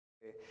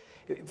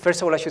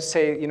First of all, I should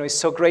say, it's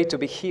so great to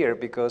be here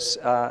because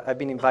I've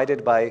been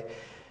invited by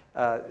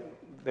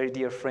very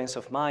dear friends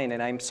of mine,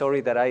 and I'm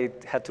sorry that I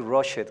had to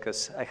rush it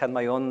because I had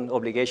my own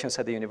obligations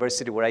at the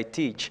university where I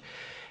teach.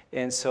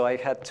 And so I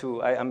had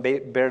to, I'm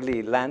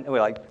barely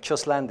well, I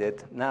just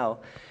landed now.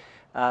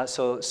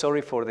 So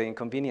sorry for the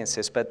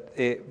inconveniences, but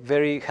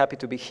very happy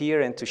to be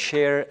here and to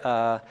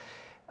share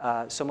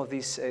some of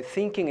this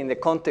thinking in the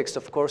context,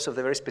 of course, of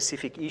the very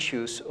specific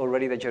issues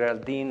already that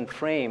Geraldine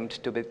framed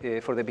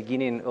for the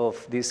beginning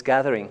of this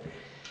gathering.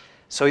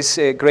 So it's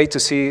great to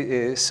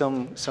see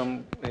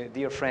some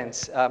dear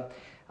friends.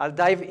 I'll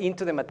dive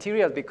into the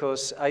material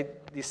because I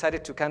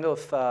decided to kind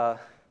of,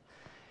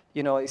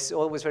 it's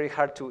always very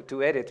hard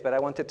to edit, but I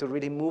wanted to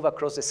really move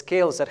across the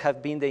scales that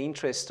have been the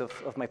interest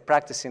of my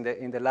practice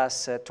in the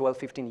last 12,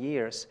 15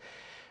 years.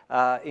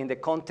 In the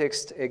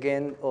context,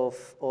 again,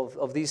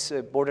 of this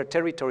border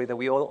territory that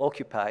we all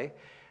occupy,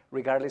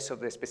 regardless of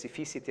the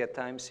specificity at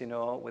times,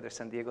 whether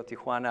San Diego,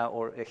 Tijuana,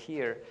 or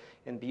here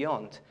and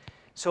beyond.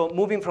 So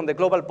moving from the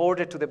global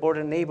border to the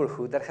border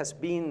neighborhood, that has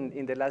been,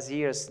 in the last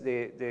years,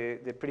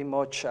 pretty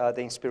much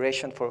the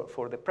inspiration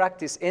for the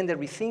practice and the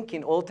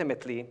rethinking,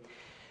 ultimately,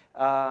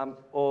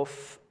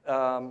 of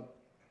the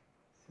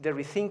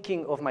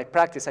rethinking of my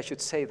practice, I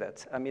should say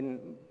that. I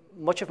mean,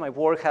 much of my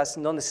work has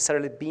not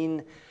necessarily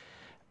been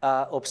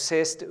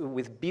obsessed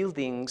with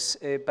buildings,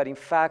 but in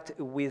fact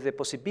with the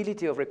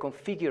possibility of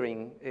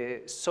reconfiguring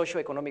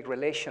socioeconomic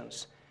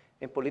relations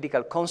and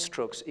political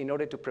constructs in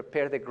order to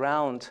prepare the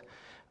ground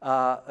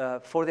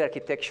for the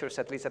architectures,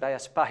 at least that I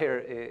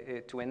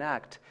aspire to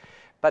enact.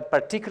 But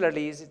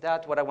particularly is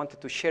that what I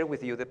wanted to share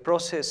with you, the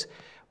process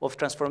of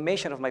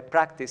transformation of my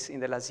practice in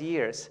the last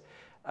years,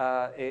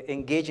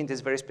 engaging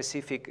this very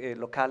specific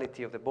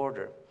locality of the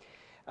border.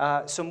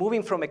 So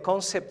moving from a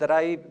concept that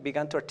I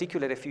began to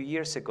articulate a few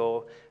years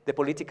ago, the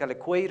political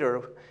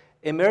equator,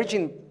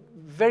 emerging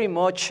very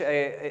much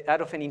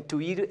out of an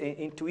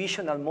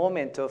intuitional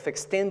moment of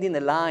extending a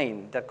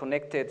line that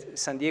connected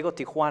San Diego,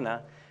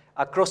 Tijuana,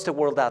 across the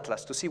world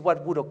atlas to see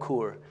what would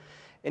occur.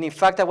 And in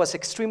fact, I was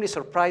extremely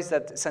surprised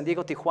that San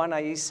Diego,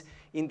 Tijuana is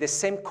in the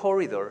same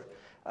corridor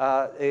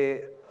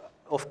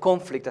of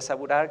conflict, as I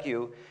would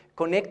argue,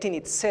 connecting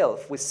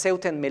itself with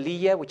Ceuta and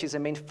Melilla, which is the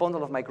main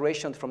funnel of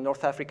migration from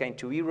North Africa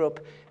into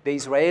Europe, the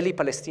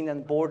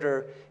Israeli-Palestinian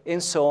border,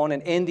 and so on,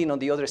 and ending on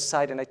the other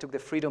side. And I took the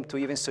freedom to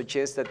even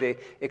suggest that the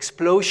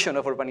explosion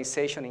of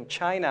urbanization in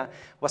China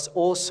was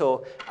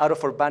also out of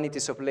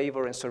urbanities of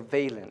labor and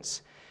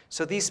surveillance.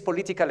 So this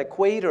political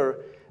equator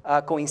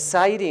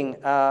coinciding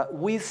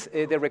with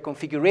the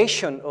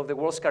reconfiguration of the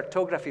world's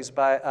cartographies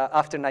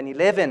after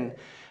 9/11,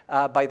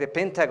 by the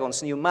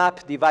Pentagon's new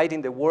map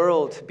dividing the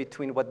world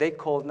between what they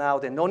call now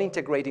the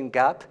non-integrating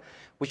gap,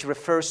 which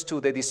refers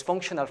to the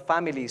dysfunctional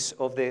families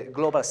of the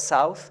global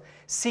south,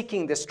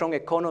 seeking the strong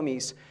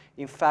economies,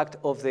 in fact,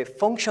 of the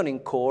functioning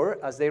core,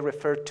 as they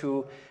refer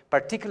to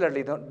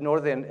particularly the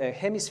northern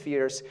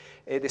hemispheres,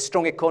 the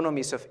strong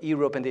economies of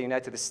Europe and the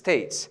United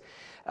States.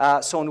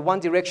 So in one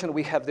direction,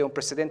 we have the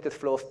unprecedented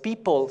flow of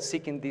people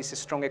seeking these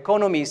strong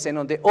economies, and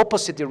on the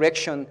opposite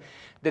direction,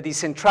 the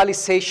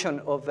decentralization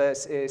of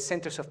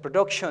centers of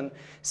production,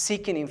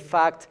 seeking, in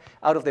fact,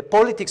 out of the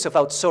politics of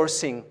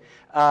outsourcing,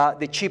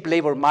 the cheap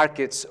labor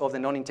markets of the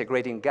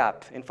non-integrating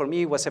gap. And for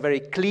me, it was a very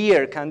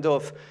clear kind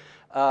of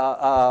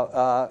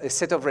a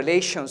set of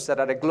relations that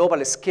at a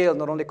global scale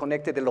not only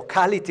connected the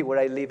locality where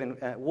I live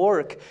and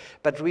work,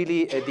 but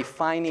really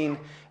defining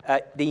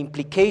the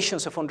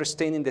implications of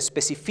understanding the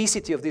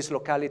specificity of this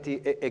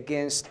locality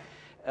against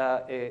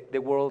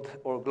the world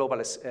or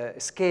global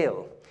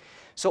scale.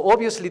 So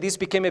obviously this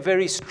became a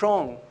very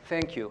strong,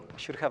 thank you, I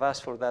should have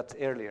asked for that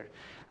earlier.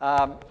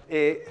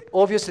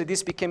 Obviously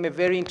this became a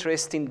very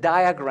interesting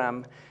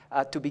diagram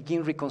to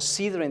begin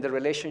reconsidering the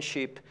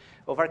relationship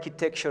of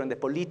architecture and the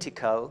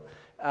political,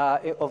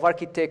 of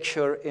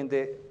architecture in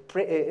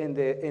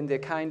the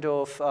kind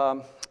of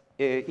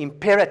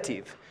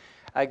imperative,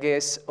 I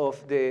guess,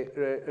 of the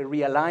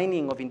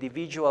realigning of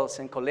individuals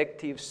and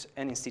collectives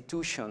and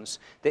institutions,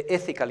 the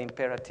ethical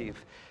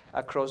imperative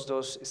across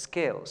those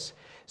scales.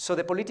 So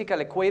the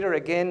political equator,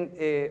 again,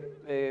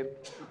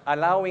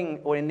 allowing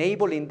or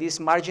enabling these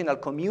marginal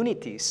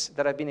communities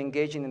that I've been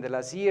engaging in the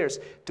last years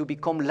to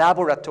become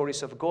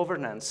laboratories of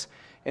governance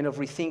and of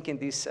rethinking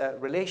these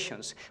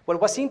relations. Well,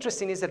 what's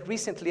interesting is that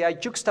recently I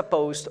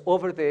juxtaposed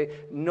over the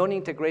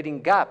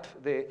non-integrating gap,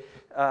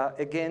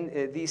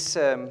 this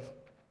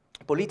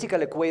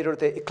political equator,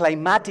 the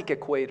climatic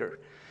equator,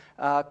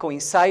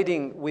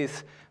 coinciding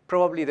with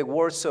probably the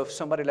words of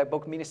somebody like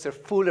Buckminster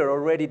Fuller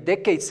already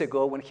decades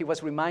ago when he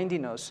was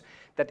reminding us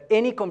that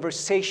any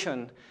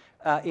conversation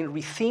in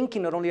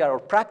rethinking not only our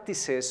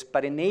practices,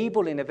 but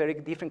enabling a very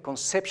different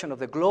conception of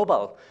the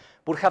global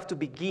would have to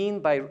begin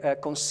by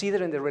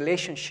considering the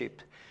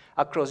relationship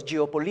across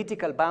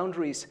geopolitical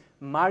boundaries,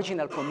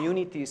 marginal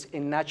communities,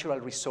 and natural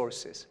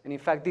resources. And in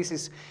fact, this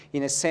is,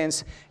 in a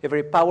sense, a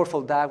very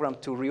powerful diagram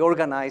to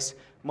reorganize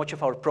much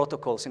of our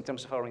protocols in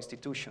terms of our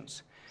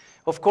institutions.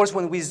 Of course,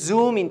 when we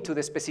zoom into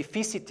the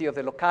specificity of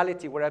the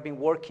locality where I've been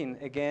working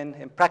again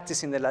and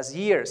practicing the last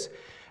years,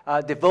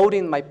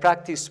 devoting my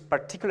practice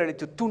particularly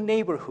to two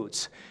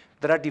neighborhoods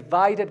that are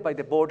divided by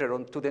the border.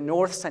 To the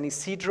north, San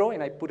Isidro,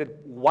 and I put it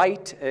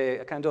white, as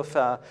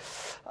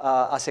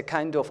a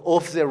kind of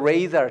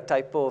off-the-radar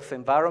type of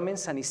environment.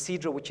 San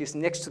Isidro, which is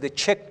next to the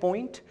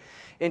checkpoint.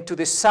 And to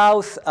the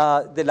south,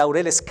 the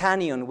Laureles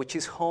Canyon, which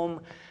is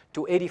home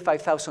to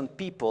 85,000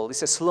 people.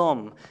 It's a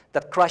slum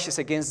that crashes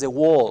against the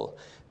wall.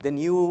 The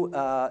new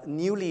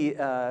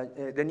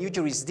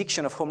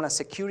jurisdiction of Homeland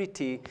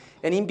Security,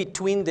 and in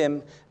between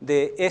them,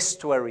 the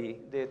estuary,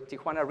 the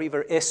Tijuana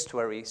River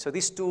estuary. So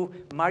these two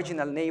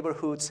marginal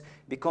neighborhoods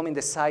becoming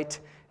the site,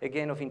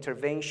 again, of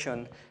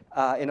intervention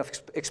and of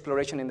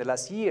exploration in the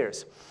last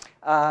years.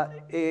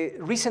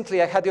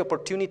 Recently, I had the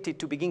opportunity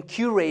to begin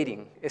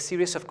curating a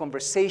series of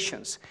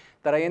conversations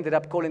that I ended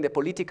up calling the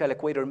Political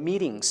Equator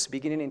Meetings,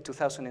 beginning in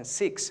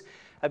 2006.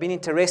 I've been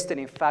interested,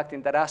 in fact,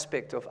 in that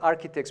aspect of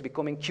architects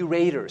becoming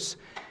curators,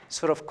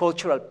 sort of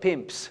cultural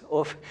pimps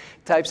of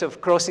types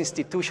of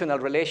cross-institutional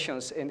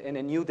relations and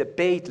a new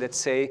debate, let's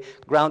say,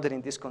 grounded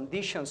in these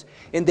conditions.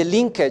 And the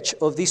linkage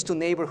of these two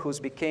neighborhoods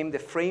became the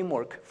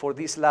framework for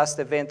this last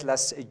event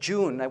last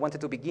June. I wanted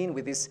to begin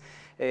with this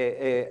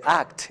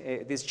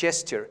this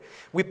gesture.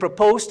 We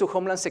proposed to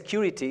Homeland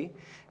Security,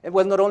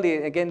 well, not only,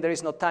 again, there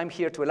is no time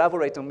here to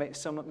elaborate on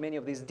many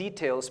of these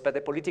details, but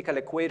the Political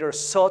Equator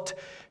sought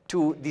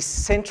to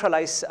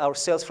decentralize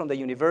ourselves from the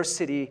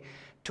university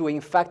to, in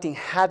fact,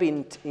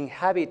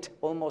 inhabit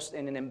almost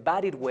in an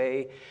embodied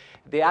way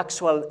the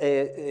actual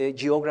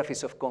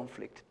geographies of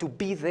conflict, to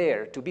be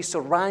there, to be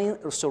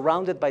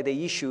surrounded by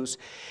the issues,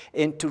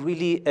 and to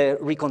really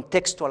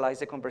recontextualize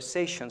the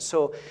conversation.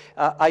 So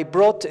I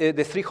brought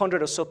the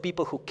 300 or so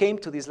people who came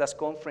to this last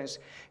conference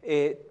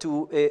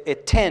to a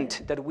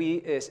tent that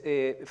we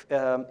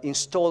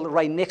installed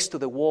right next to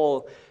the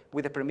wall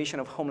with the permission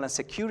of Homeland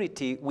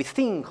Security,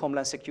 within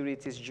Homeland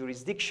Security's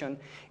jurisdiction,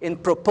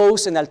 and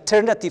propose an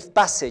alternative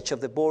passage of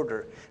the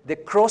border, the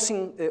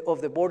crossing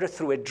of the border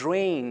through a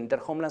drain that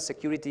Homeland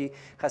Security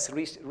has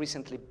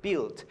recently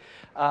built.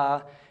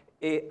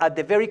 At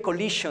the very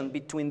collision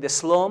between the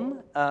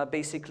slum,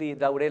 basically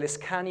the Laureles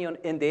Canyon,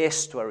 and the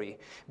estuary,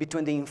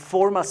 between the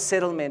informal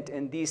settlement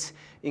and this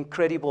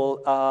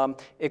incredible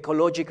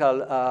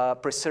ecological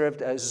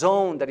preserved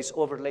zone that is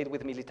overlaid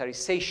with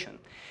militarization.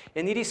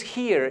 And it is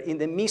here, in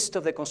the midst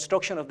of the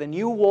construction of the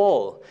new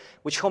wall,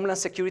 which Homeland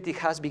Security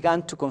has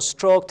begun to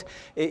construct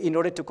in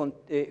order to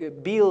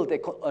build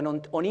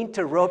an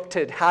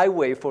uninterrupted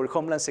highway for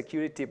Homeland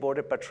Security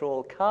Border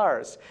Patrol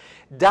cars,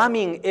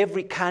 damming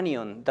every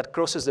canyon that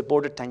crosses the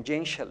border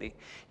tangentially.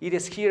 It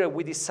is here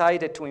we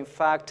decided to, in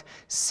fact,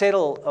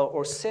 settle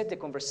or set the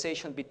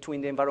conversation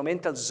between the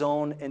environmental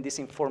zone and this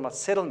informal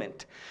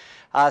settlement.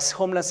 As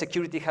Homeland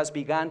Security has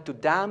begun to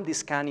dam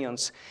these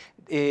canyons,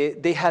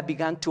 they have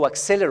begun to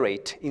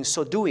accelerate, in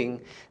so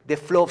doing, the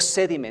flow of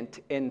sediment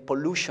and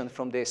pollution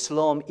from the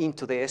slum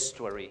into the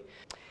estuary.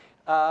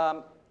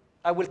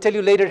 I will tell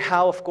you later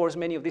how, of course,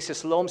 many of these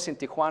slums in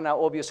Tijuana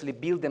obviously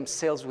build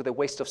themselves with the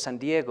waste of San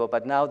Diego,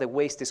 but now the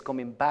waste is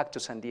coming back to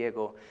San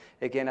Diego.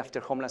 Again, after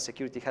Homeland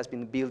Security has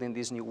been building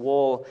this new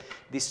wall,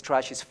 this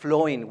trash is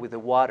flowing with the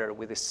water,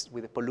 with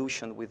the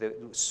pollution, with the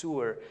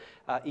sewer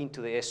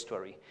into the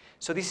estuary.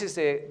 So this is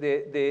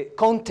the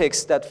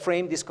context that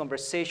framed this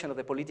conversation of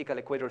the Political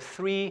Equator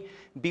 3,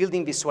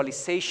 building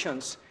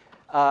visualizations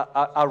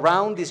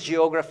around these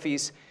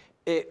geographies,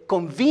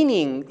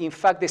 convening, in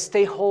fact, the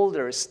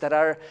stakeholders that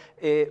are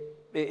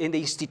in the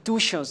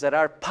institutions that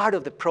are part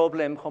of the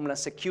problem, Homeland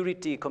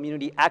Security,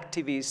 community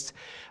activists,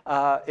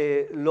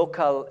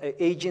 local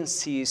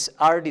agencies,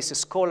 artists,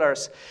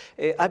 scholars.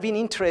 I've been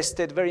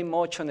interested very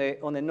much on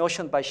a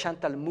notion by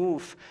Chantal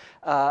Mouffe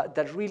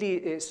that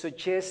really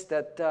suggests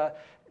that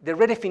the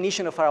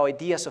redefinition of our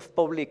ideas of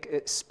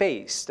public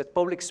space, that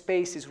public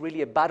space is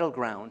really a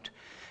battleground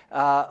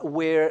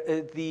where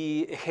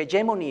the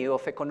hegemony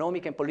of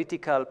economic and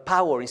political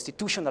power,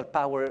 institutional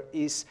power,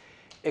 is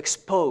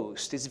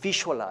exposed, is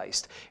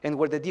visualized, and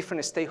where the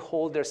different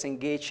stakeholders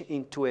engage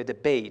into a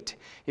debate.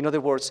 In other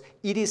words,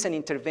 it is an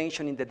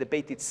intervention in the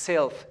debate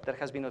itself that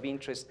has been of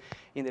interest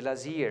in the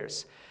last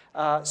years.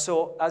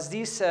 So as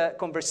this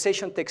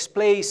conversation takes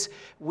place,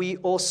 we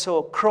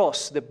also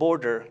cross the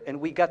border,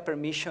 and we got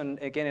permission,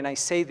 again, and I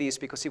say this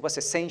because it was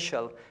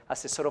essential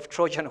as a sort of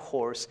Trojan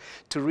horse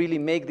to really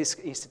make these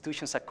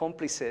institutions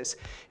accomplices.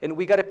 And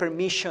we got a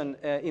permission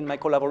in my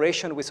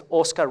collaboration with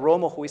Oscar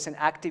Romo, who is an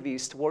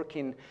activist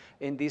working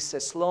in this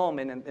slum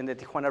and in the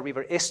Tijuana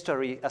River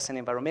estuary as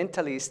an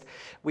environmentalist.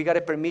 We got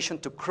a permission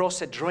to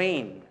cross a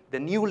drain,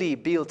 the newly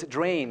built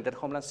drain that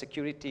Homeland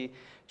Security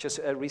just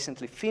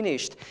recently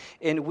finished,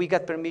 and we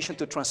got permission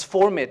to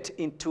transform it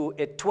into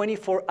a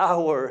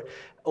 24-hour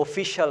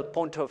official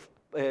port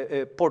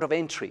of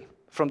entry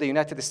from the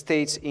United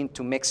States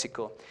into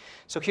Mexico.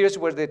 So here's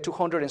where the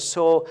 200 and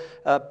so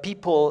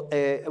people,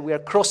 we are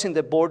crossing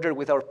the border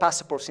with our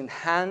passports in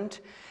hand,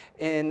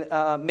 and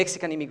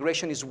Mexican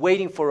immigration is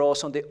waiting for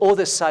us on the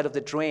other side of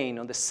the drain,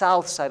 on the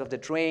south side of the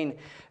drain,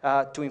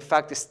 to in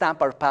fact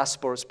stamp our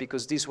passports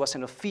because this was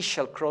an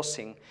official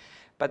crossing.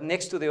 But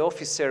next to the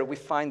officer, we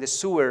find the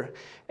sewer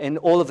and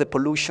all of the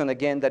pollution,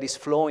 again, that is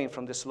flowing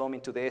from the slum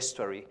into the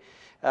estuary.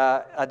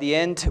 At the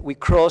end, we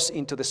cross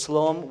into the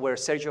slum where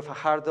Sergio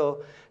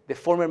Fajardo, the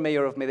former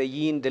mayor of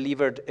Medellin,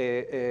 delivered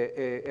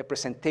a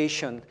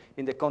presentation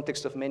in the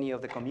context of many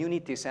of the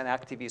communities and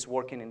activists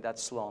working in that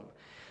slum.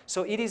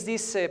 So it is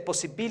this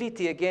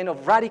possibility, again, of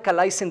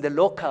radicalizing the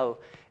local,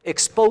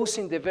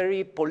 exposing the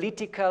very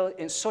political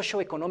and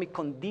socio-economic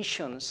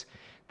conditions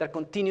that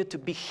continue to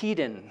be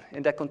hidden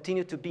and that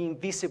continue to be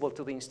invisible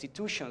to the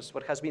institutions,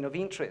 what has been of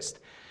interest.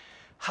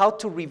 How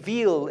to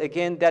reveal,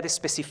 again, that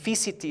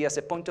specificity as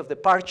a point of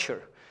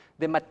departure,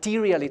 the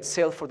material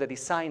itself for the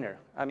designer.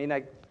 I mean,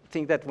 I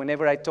think that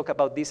whenever I talk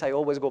about this, I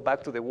always go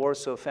back to the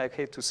words of, I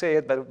hate to say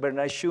it, but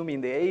Bernard Schumi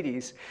in the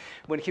 80s,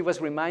 when he was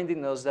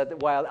reminding us that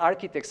while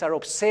architects are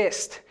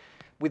obsessed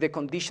with the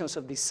conditions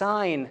of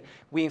design,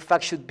 we in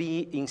fact should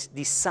be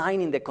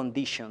designing the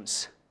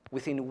conditions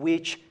within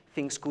which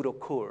things could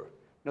occur.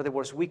 In other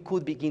words, we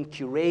could begin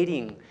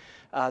curating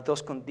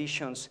those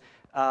conditions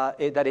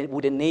that it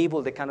would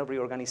enable the kind of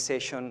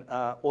reorganization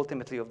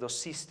ultimately of those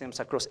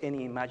systems across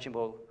any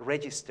imaginable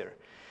register.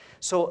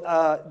 So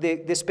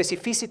the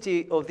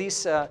specificity of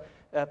this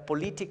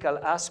political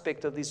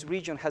aspect of this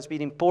region has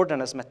been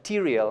important as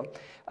material.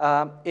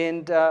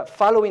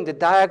 Following the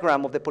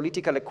diagram of the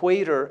political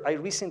equator, I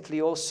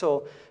recently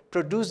also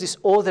produced this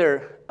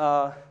other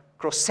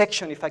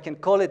cross-section, if I can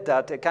call it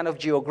that, a kind of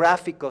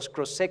geographic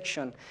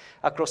cross-section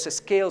across the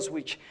scales,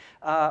 which,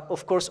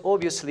 of course,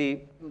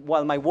 obviously,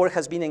 while my work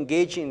has been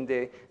engaging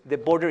the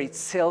border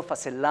itself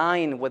as a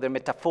line, whether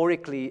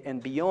metaphorically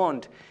and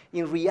beyond,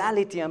 in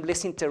reality, I'm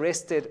less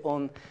interested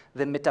on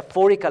the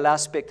metaphorical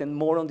aspect and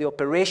more on the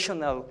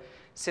operational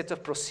set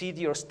of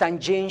procedures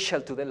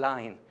tangential to the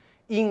line.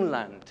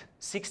 Inland,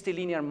 60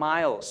 linear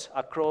miles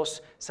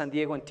across San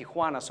Diego and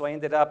Tijuana. So I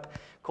ended up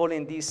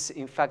calling this,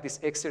 in fact, this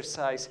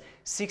exercise,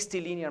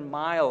 60 linear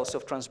miles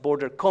of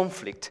transborder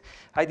conflict.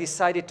 I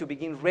decided to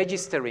begin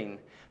registering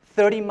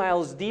 30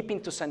 miles deep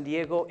into San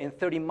Diego and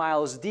 30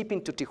 miles deep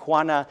into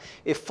Tijuana,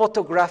 a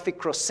photographic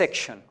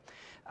cross-section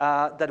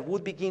that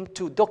would begin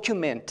to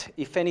document,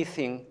 if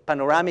anything,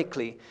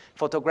 panoramically,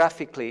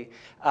 photographically,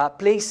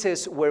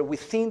 places where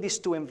within these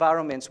two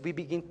environments we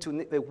begin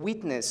to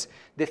witness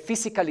the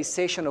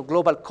physicalization of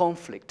global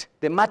conflict,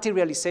 the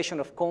materialization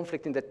of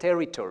conflict in the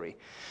territory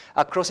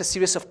across a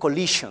series of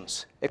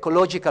collisions,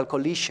 ecological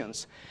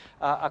collisions,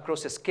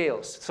 across the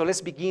scales. So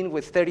let's begin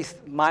with 30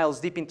 miles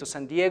deep into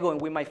San Diego,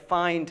 and we might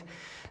find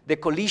the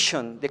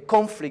collision, the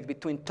conflict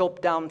between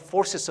top-down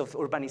forces of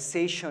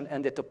urbanization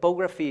and the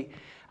topography,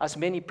 as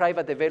many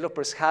private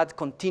developers had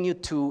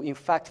continued to, in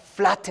fact,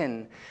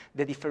 flatten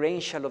the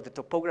differential of the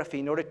topography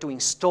in order to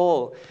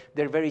install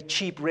their very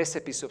cheap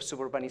recipes of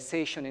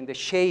suburbanization in the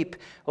shape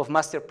of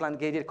master plan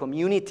gated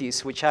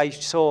communities, which I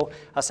saw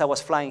as I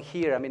was flying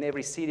here. I mean,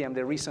 every city, and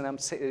the reason I'm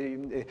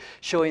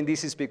showing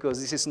this is because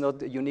this is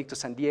not unique to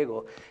San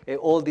Diego.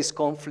 All these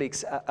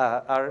conflicts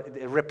are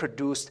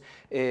reproduced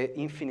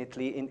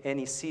infinitely in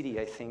any city,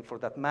 I think, for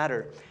that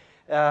matter.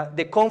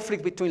 The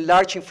conflict between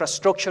large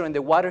infrastructure and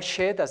the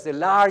watershed, as the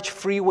large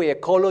freeway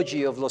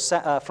ecology of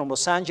from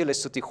Los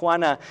Angeles to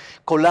Tijuana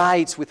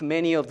collides with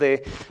many of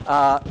the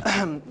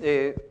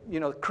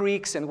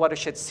creeks and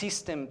watershed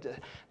systems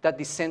that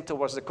descend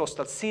towards the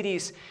coastal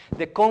cities.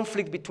 The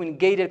conflict between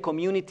gated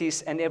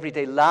communities and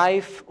everyday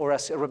life, or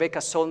as Rebecca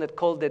Solnit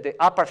called it, the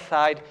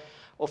apartheid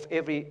of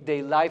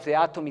everyday life, the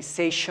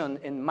atomization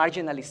and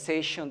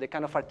marginalization, the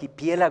kind of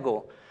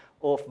archipelago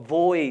of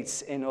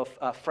voids and of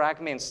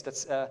fragments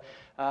that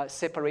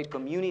separate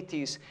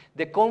communities,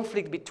 the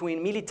conflict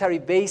between military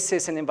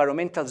bases and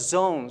environmental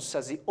zones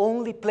as the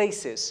only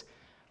places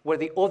where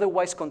the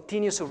otherwise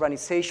continuous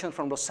urbanization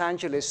from Los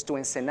Angeles to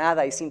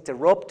Ensenada is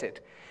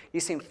interrupted,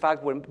 is in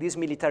fact where these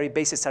military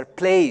bases are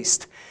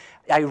placed,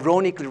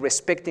 ironically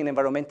respecting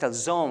environmental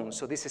zones.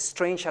 So this is a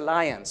strange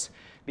alliance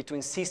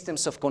between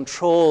systems of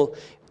control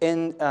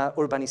and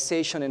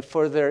urbanization and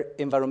further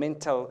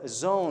environmental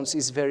zones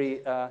is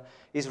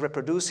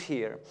reproduced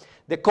here.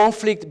 The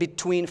conflict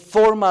between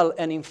formal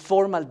and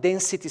informal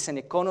densities and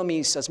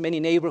economies, as many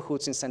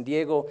neighborhoods in San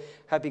Diego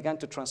have begun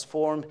to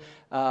transform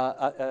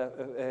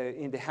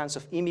in the hands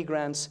of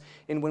immigrants.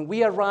 And when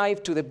we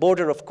arrive to the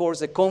border, of course,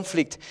 the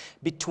conflict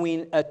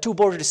between two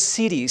border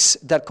cities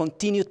that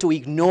continue to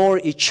ignore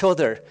each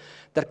other,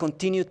 that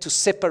continue to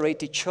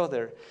separate each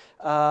other.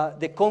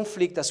 The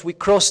conflict as we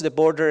cross the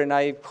border, and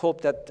I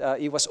hope that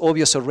it was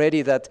obvious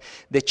already that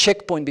the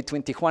checkpoint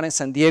between Tijuana and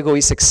San Diego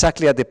is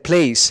exactly at the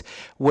place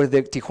where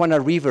the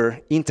Tijuana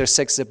River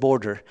intersects the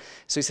border.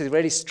 So it's a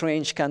very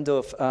strange kind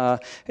of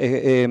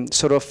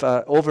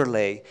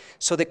overlay.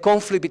 So the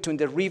conflict between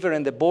the river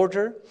and the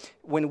border,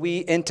 when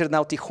we enter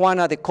now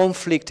Tijuana, the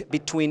conflict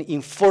between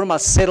informal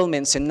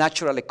settlements and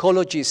natural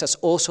ecologies, as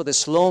also the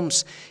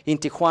slums in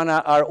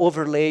Tijuana are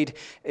overlaid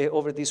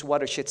over these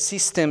watershed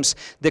systems.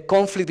 The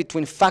conflict between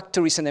between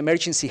factories and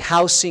emergency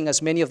housing,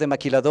 as many of the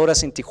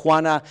maquiladoras in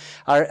Tijuana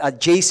are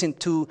adjacent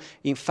to,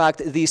 in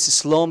fact, these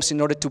slums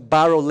in order to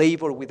borrow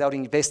labor without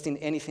investing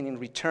anything in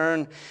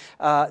return.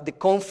 The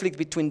conflict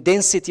between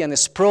density and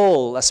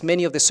sprawl, as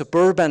many of the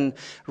suburban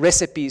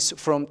recipes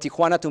from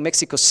Tijuana to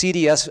Mexico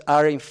City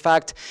are, in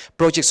fact,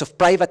 projects of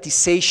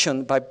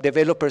privatization by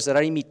developers that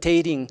are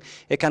imitating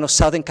a kind of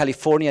Southern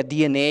California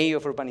DNA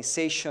of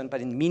urbanization,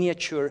 but in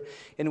miniature.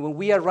 And when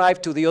we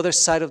arrive to the other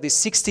side of the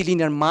 60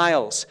 linear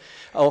miles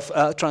of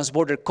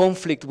transborder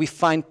conflict, we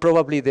find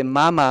probably the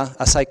mama,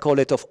 as I call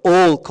it, of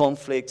all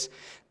conflicts,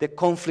 the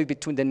conflict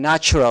between the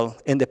natural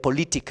and the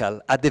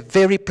political, at the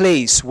very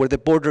place where the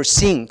border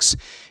sinks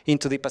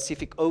into the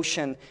Pacific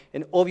Ocean.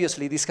 And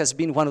obviously, this has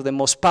been one of the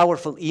most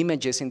powerful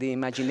images in the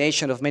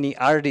imagination of many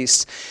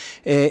artists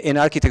and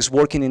architects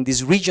working in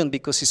this region,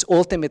 because it's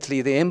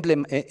ultimately the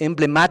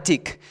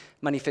emblematic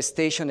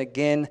manifestation,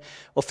 again,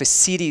 of a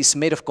city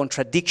made of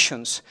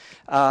contradictions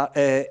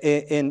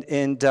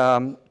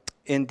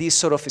and these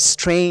sort of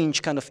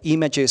strange kind of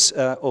images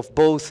of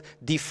both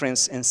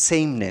difference and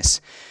sameness.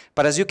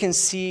 But as you can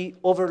see,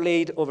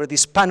 overlaid over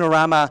this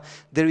panorama,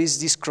 there is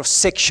this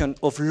cross-section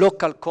of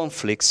local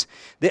conflicts.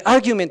 The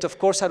argument, of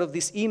course, out of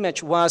this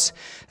image was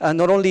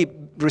not only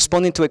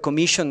responding to a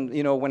commission,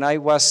 you know, when I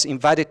was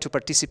invited to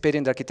participate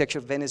in the Architecture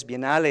of Venice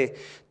Biennale,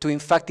 to in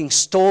fact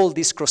install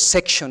this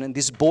cross-section and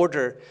this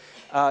border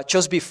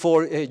just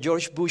before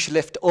George Bush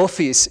left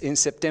office in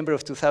September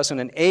of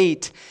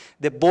 2008,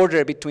 the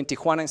border between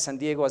Tijuana and San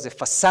Diego as a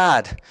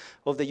facade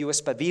of the US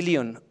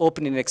Pavilion,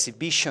 opening an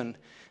exhibition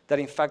that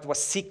in fact was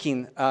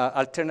seeking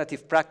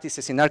alternative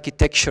practices in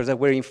architecture that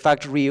were in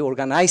fact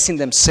reorganizing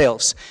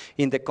themselves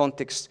in the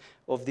context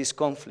of these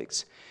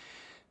conflicts.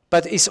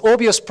 But it's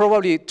obvious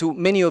probably to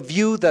many of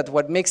you that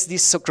what makes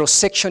this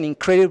cross-section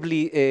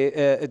incredibly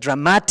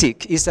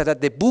dramatic is that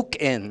at the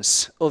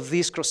bookends of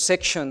this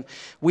cross-section,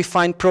 we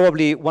find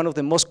probably one of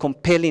the most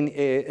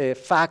compelling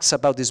facts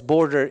about this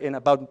border and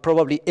about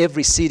probably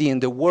every city in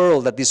the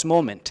world at this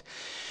moment.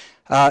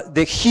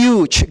 The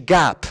huge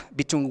gap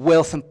between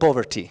wealth and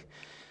poverty.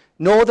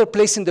 No other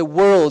place in the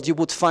world you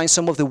would find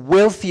some of the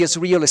wealthiest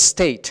real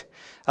estate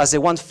as the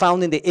one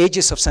found in the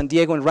edges of San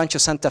Diego and Rancho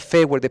Santa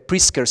Fe where the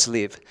Priskers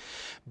live.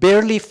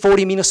 Barely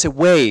 40 minutes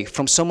away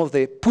from some of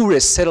the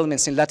poorest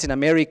settlements in Latin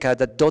America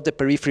that dot the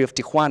periphery of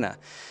Tijuana.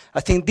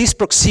 I think this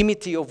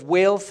proximity of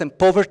wealth and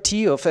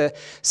poverty, of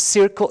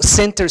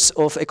centers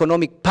of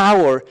economic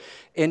power,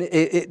 and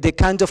the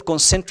kind of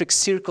concentric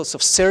circles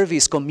of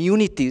service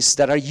communities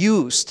that are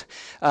used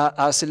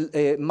as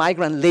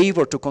migrant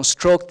labor to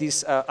construct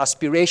these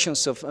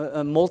aspirations of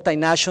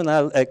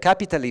multinational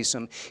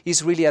capitalism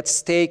is really at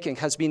stake and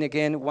has been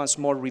again once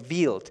more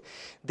revealed.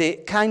 The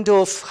kind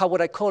of, how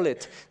would I call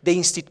it, the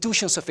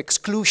institutions of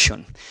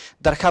exclusion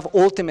that have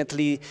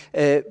ultimately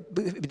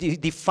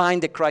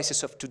defined the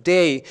crisis of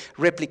today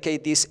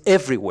replicate this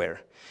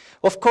everywhere.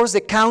 Of course, the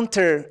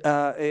counter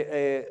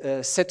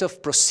set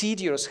of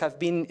procedures have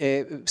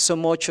been so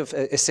much of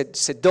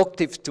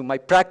seductive to my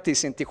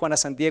practice in Tijuana,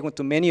 San Diego, and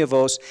to many of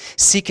us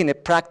seeking a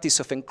practice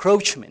of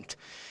encroachment,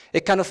 a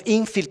kind of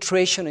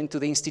infiltration into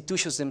the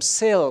institutions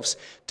themselves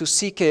to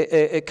seek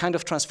a kind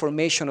of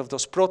transformation of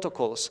those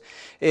protocols.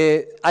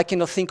 I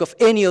cannot think of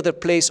any other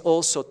place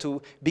also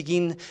to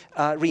begin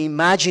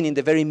reimagining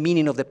the very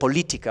meaning of the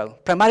political,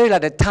 primarily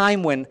at a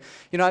time when,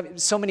 you know,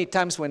 so many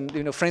times when,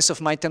 you know, friends of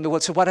mine tell me,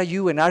 well, so what are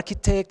you, an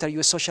architect? Are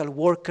you a social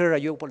worker? Are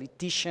you a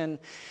politician?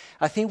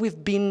 I think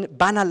we've been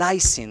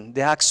banalizing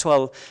the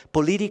actual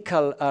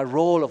political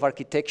role of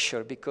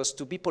architecture, because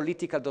to be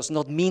political does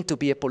not mean to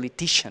be a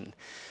politician.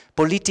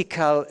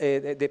 Political,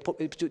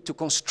 to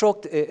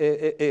construct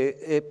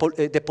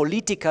the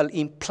political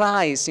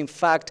implies, in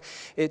fact,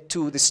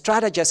 to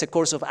strategize a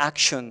course of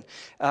action,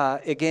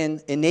 again,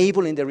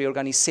 enabling the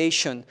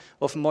reorganization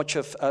of much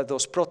of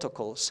those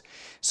protocols.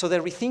 So the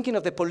rethinking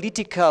of the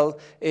political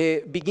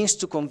begins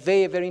to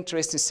convey a very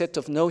interesting set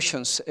of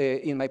notions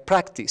in my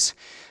practice.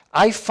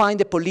 I find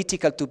the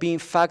political to be, in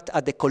fact,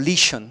 at the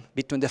collision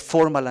between the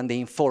formal and the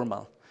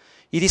informal.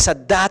 It is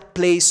at that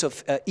place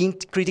of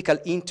critical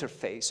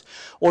interface.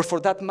 Or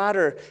for that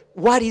matter,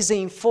 what is the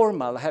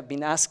informal, I have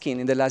been asking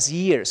in the last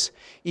years,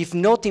 if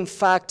not, in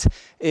fact,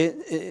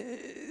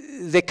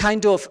 the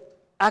kind of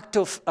act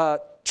of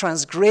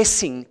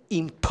transgressing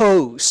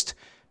imposed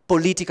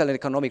political and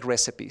economic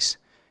recipes.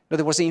 In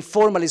other words, the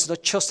informal is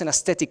not just an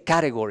aesthetic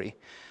category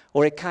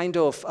or a kind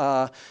of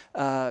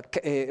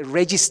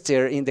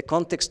register in the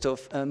context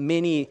of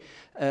many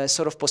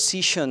sort of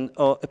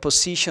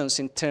positions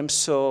in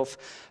terms of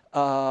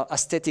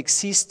aesthetic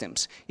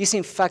systems. Is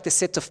in fact a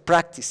set of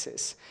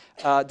practices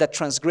that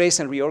transgress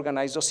and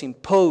reorganize those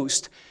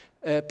imposed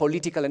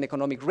political and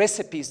economic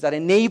recipes that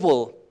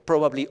enable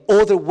probably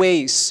other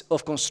ways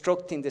of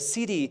constructing the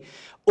city,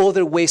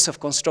 other ways of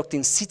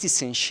constructing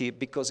citizenship,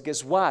 because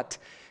guess what?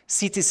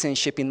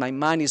 Citizenship in my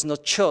mind is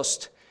not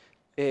just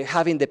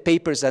having the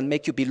papers that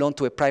make you belong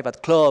to a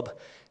private club.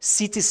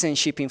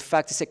 Citizenship, in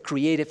fact, is a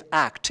creative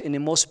act, and it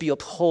must be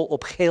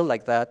upheld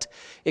like that,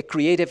 a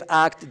creative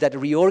act that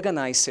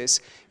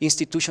reorganizes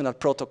institutional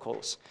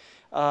protocols.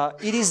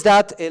 It is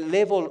that a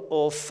level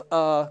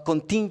of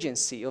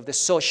contingency of the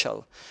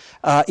social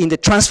in the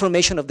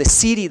transformation of the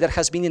city that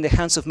has been in the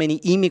hands of many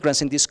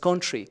immigrants in this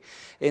country,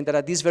 and that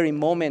at this very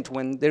moment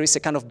when there is a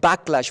kind of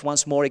backlash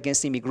once more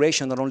against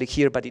immigration, not only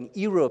here but in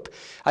Europe,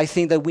 I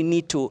think that we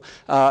need to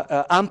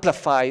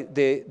amplify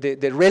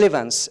the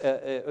relevance,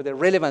 the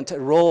relevant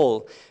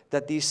role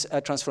that this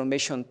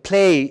transformation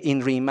play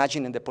in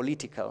reimagining the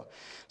political.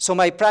 So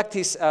my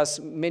practice, as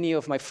many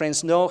of my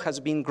friends know,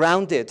 has been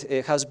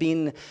grounded, has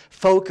been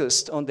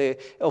focused on the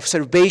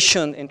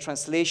observation and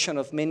translation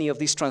of many of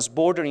these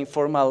transborder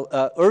informal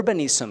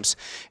urbanisms.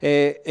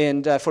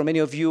 And for many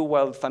of you,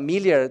 while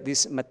familiar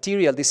this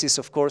material, this is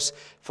of course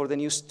for the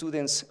new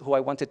students who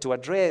I wanted to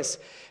address,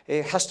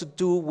 has to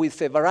do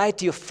with a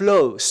variety of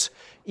flows,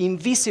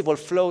 invisible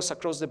flows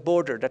across the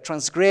border that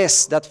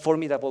transgress that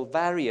formidable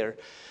barrier.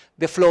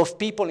 The flow of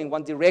people in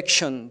one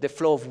direction, the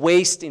flow of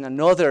waste in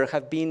another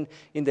have been,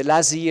 in the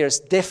last years,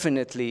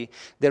 definitely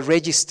the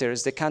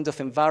registers, the kind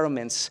of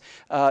environments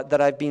that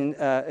I've been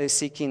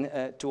seeking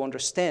to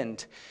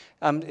understand.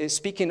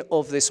 Speaking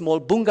of the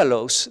small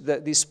bungalows,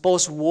 these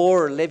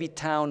post-war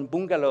Levittown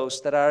bungalows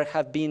that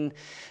have been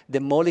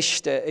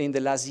demolished in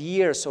the last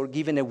years or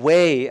given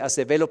away as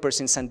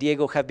developers in San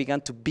Diego have begun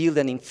to build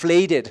an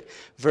inflated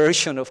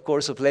version, of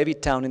course, of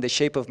Levittown in the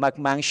shape of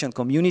McMansion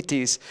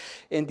communities.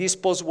 And these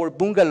post-war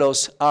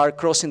bungalows are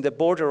crossing the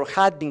border or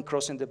had been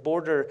crossing the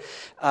border.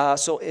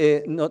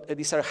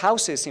 These are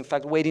houses, in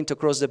fact, waiting to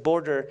cross the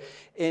border.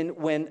 And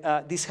when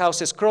these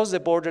houses cross the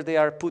border, they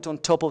are put on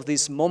top of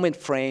these moment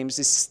frames,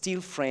 these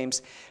steel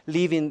frames,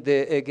 leaving,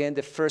 again,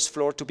 the first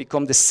floor to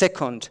become the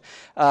second,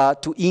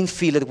 to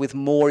infill it with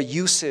more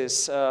uses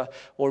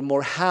or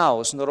more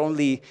house. Not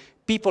only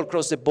people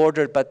cross the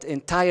border, but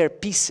entire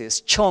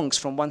pieces, chunks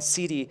from one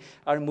city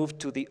are moved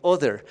to the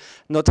other.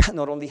 Not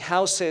only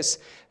houses,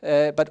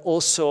 but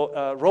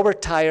also rubber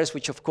tires,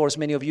 which of course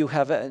many of you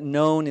have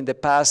known in the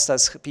past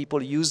as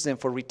people use them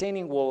for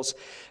retaining walls.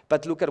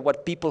 But look at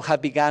what people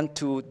have begun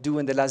to do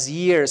in the last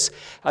years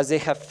as they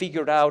have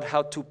figured out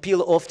how to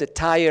peel off the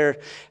tire,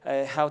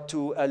 how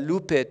to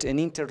loop it and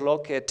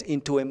interlock it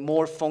into a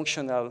more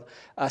functional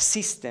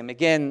system.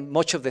 Again,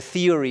 much of the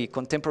theory,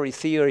 contemporary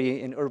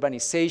theory in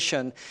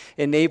urbanization,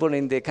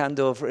 enabling the kind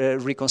of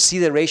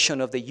reconsideration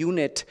of the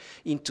unit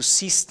into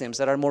systems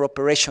that are more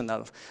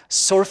operational,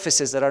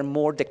 surfaces that are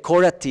more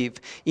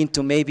decorative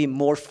into maybe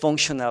more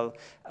functional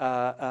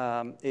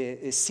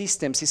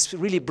systems is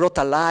really brought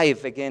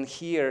alive again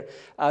here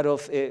out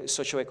of a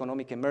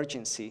socioeconomic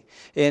emergency.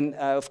 And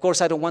of course,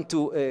 I don't want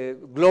to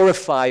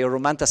glorify or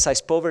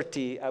romanticize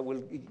poverty. I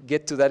will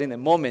get to that in a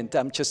moment.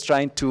 I'm just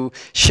trying to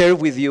share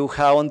with you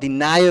how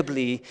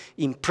undeniably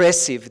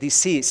impressive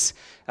this is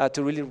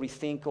to really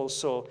rethink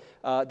also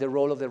the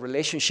role of the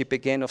relationship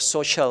again of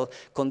social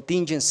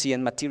contingency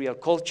and material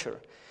culture.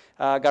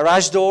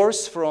 Garage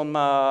doors from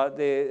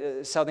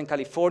Southern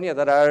California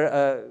that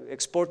are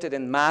exported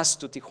en masse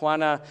to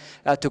Tijuana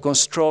to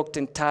construct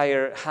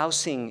entire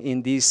housing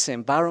in these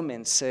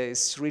environments.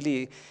 It's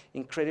really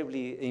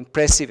incredibly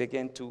impressive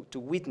again to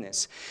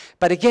witness.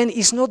 But again,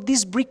 it's not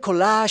this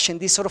bricolage and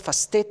this sort of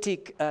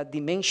aesthetic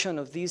dimension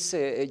of these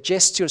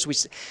gestures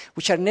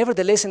which are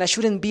nevertheless, and I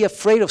shouldn't be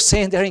afraid of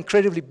saying they're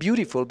incredibly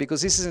beautiful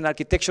because this is an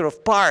architecture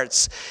of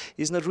parts.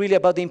 It's not really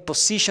about the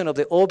imposition of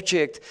the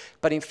object,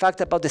 but in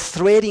fact about the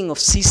threading of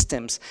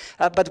systems.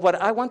 But what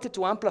I wanted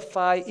to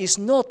amplify is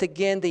not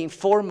again the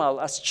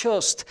informal as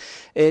just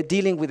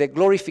dealing with the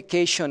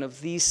glorification of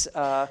this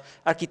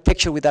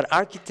architecture with our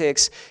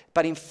architects,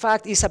 but in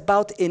fact it's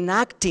about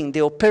enacting the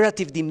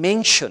operative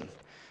dimension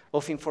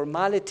of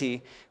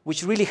informality,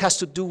 which really has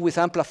to do with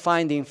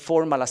amplifying the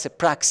informal as a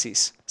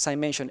praxis, as I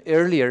mentioned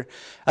earlier,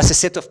 as a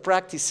set of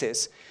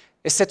practices,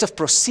 a set of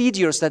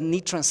procedures that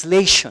need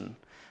translation,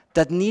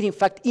 that need in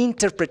fact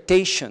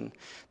interpretation,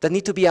 that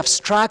need to be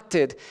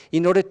abstracted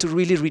in order to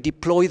really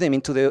redeploy them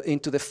into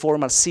the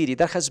formal city.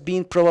 That has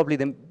been probably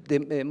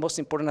the most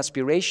important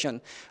aspiration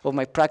of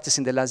my practice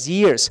in the last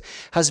years,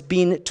 has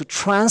been to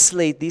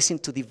translate this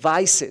into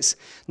devices,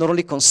 not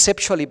only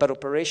conceptually but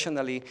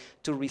operationally,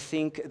 to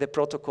rethink the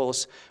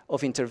protocols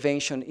of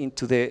intervention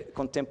into the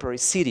contemporary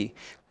city.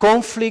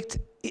 Conflict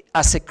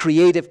as a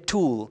creative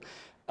tool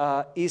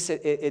is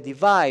a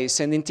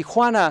device, and in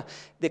Tijuana,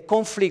 the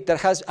conflict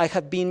that I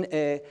have been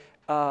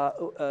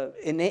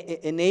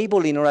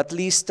enabling or at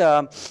least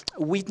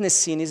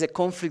witnessing is a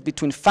conflict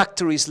between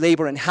factories,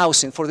 labor, and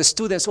housing. For the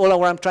students, all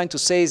what I'm trying to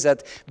say is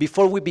that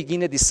before we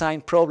begin a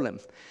design problem,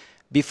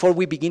 before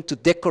we begin to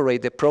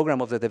decorate the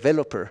program of the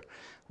developer,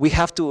 we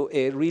have to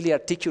really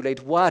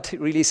articulate what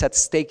really is at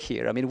stake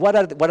here. I mean, what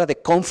are the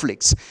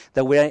conflicts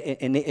that we're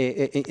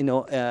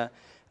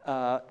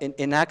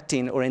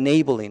enacting or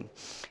enabling?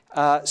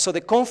 So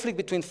the conflict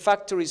between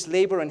factories,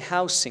 labor, and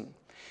housing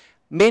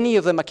Many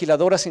of the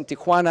maquiladoras in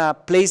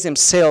Tijuana place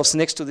themselves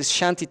next to these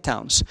shanty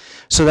towns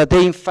so that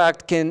they, in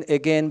fact, can,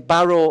 again,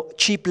 borrow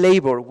cheap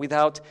labor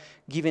without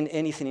giving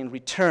anything in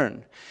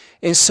return.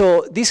 And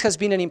so this has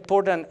been an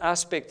important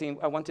aspect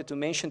I wanted to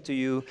mention to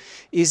you,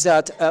 is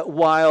that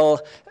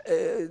while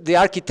the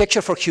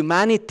architecture for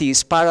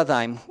humanities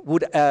paradigm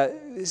would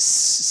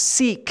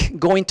seek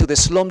going to the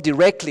slum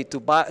directly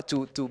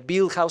to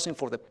build housing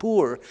for the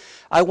poor,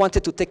 I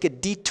wanted to take a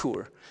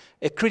detour,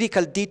 a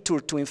critical detour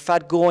to in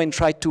fact go and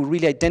try to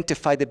really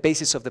identify the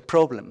basis of the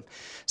problem.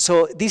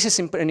 So this is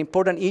an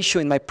important issue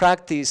in my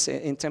practice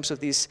in terms of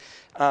these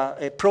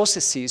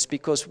processes,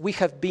 because we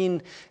have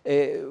been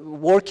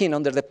working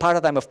under the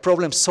paradigm of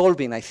problem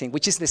solving, I think,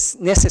 which is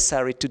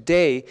necessary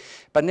today,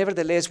 but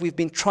nevertheless we've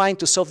been trying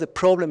to solve the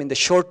problem in the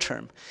short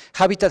term.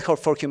 Habitat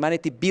for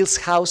Humanity builds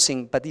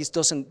housing, but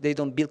they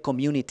don't build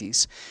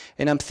communities.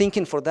 And I'm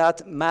thinking for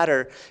that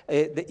matter,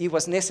 it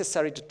was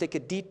necessary to take a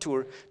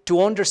detour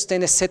to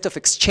understand a set of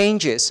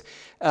exchanges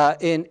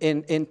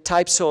in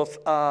types of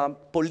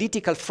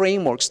political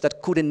frameworks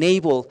that could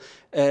enable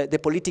the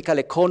political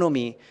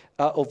economy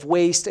of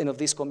waste and of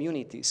these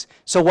communities.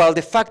 So while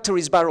the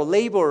factories borrow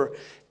labor,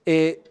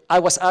 I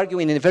was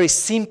arguing in a very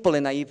simple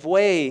and naive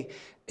way,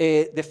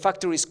 the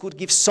factories could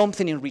give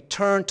something in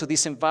return to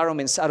these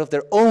environments out of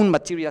their own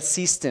material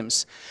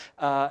systems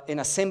and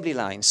assembly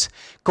lines,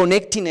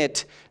 connecting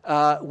it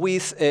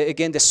with,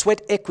 again, the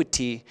sweat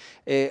equity.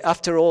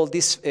 After all,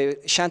 these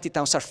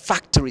shantytowns are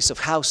factories of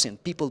housing,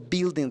 people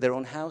building their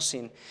own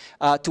housing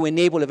to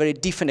enable a very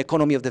different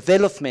economy of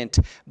development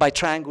by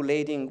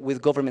triangulating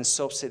with government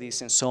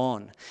subsidies and so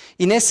on.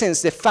 In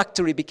essence, the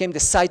factory became the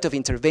site of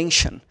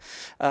intervention.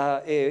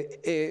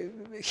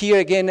 Here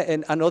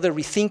again, another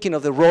rethinking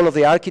of the role of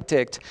the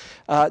architect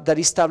that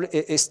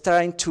is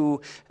trying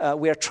to,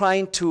 we are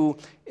trying to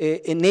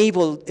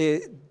enable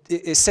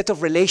a set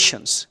of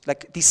relations,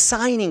 like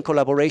designing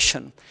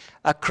collaboration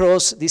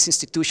across these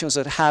institutions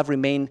that have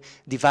remained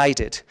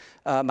divided.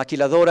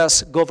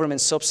 Maquiladoras,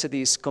 government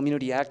subsidies,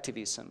 community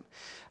activism.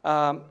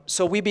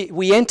 So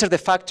we entered the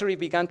factory,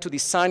 began to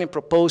design and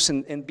propose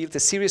and build a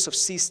series of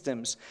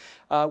systems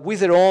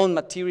with their own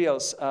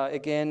materials,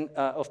 again,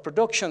 of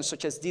production,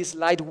 such as this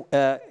light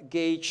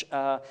gauge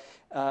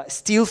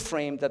steel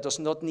frame that does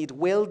not need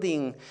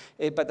welding,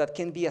 but that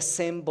can be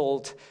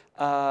assembled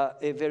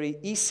very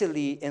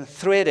easily and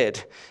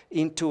threaded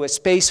into a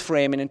space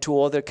frame and into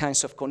other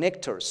kinds of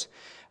connectors,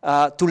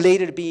 to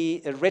later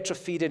be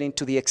retrofitted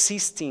into the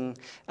existing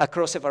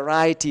across a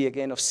variety,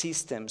 again, of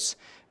systems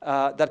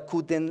that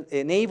could then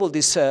enable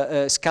these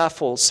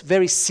scaffolds,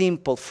 very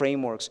simple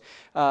frameworks,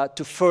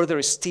 to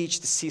further stitch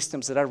the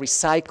systems that are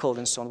recycled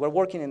and so on. We're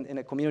working in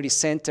a community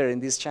center in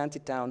this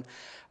shantytown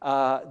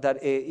that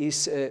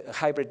is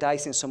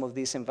hybridizing some of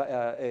these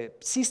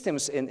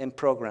systems and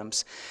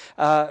programs.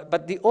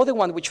 But the other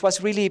one, which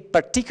was really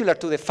particular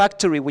to the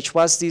factory, which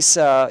was this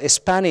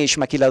Spanish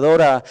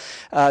maquiladora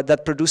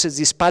that produces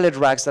these pallet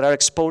racks that are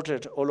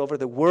exported all over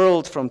the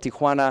world from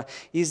Tijuana,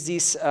 is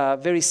this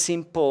very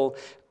simple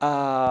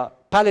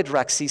pallet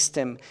rack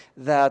system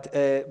that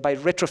by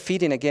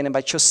retrofitting again and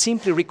by just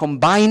simply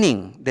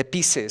recombining the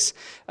pieces,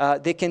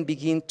 they can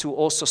begin to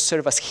also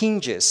serve as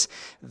hinges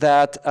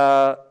that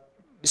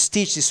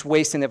stitch this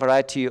waste in a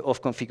variety of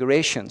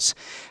configurations.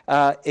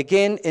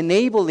 Again,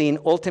 enabling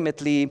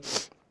ultimately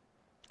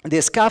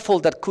the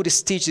scaffold that could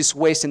stitch this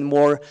waste in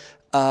more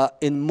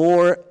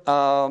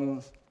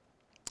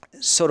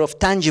sort of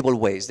tangible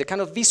ways, the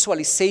kind of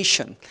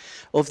visualization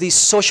of these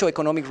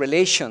socio-economic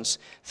relations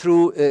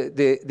through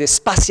the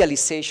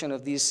spatialization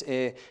of these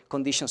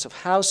conditions of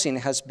housing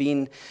has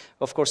been,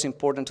 of course,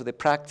 important to the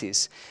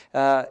practice,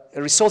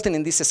 resulting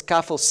in these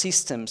scaffold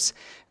systems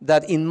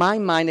that, in my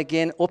mind,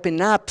 again,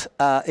 open up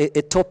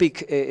a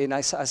topic, and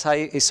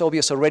it's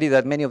obvious already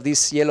that many of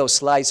these yellow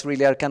slides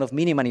really are kind of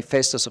mini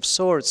manifestos of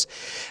sorts.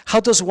 How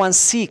does one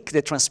seek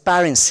the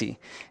transparency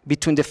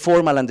between the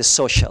formal and the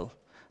social?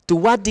 To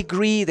what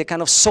degree the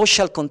kind of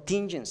social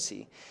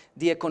contingency,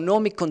 the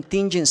economic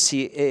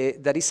contingency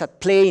that is at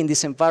play in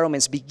these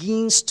environments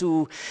begins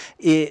to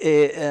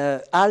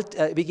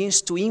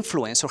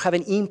influence or have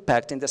an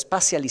impact in the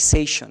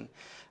spatialization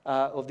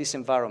of these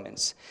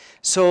environments.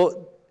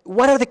 So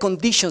what are the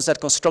conditions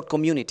that construct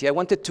community? I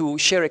wanted to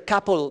share a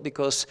couple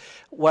because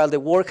while the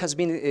work has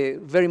been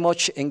very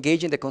much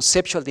engaged in the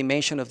conceptual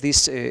dimension of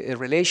these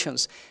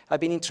relations, I've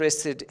been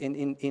interested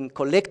in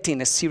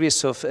collecting a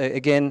series of,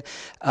 again,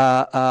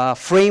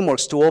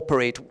 frameworks to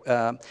operate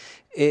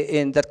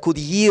and that could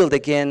yield,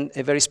 again,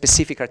 a very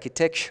specific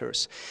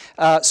architectures.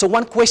 So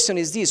one question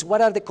is this: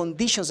 what are the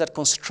conditions that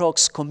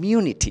constructs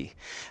community?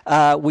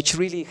 Which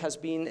really has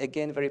been,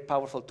 again, very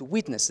powerful to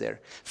witness there.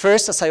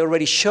 First, as I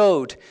already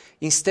showed,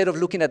 instead of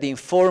looking at the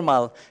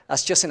informal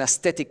as just an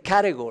aesthetic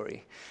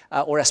category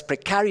or as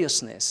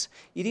precariousness,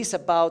 it is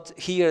about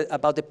here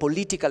about the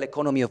political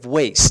economy of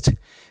waste.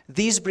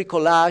 This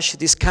bricolage,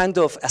 this kind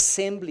of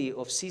assembly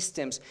of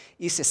systems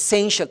is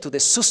essential to the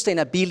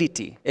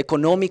sustainability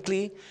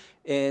economically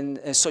and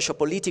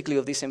sociopolitically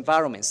of these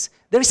environments.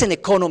 There is an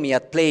economy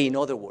at play, in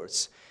other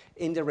words.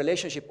 in the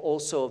relationship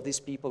also of these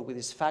people with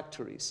these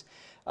factories.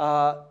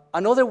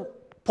 Another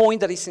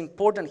point that is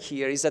important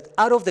here is that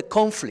out of the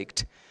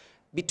conflict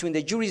between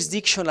the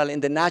jurisdictional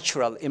and the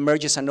natural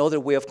emerges another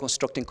way of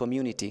constructing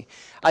community.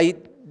 I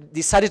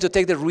decided to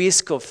take the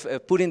risk of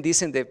putting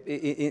this in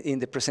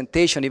the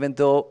presentation, even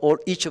though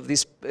each of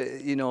these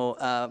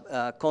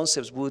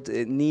concepts would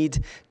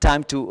need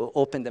time to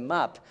open them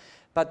up.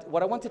 But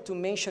what I wanted to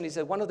mention is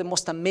that one of the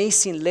most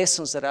amazing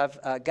lessons that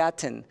I've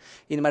gotten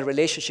in my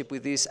relationship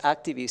with these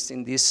activists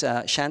in this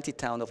shanty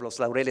town of Los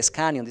Laureles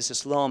Canyon, this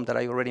slum that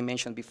I already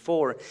mentioned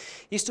before,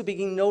 is to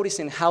begin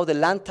noticing how the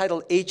land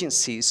title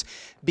agencies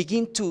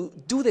begin to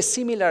do the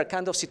similar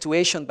kind of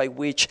situation by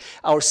which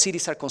our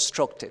cities are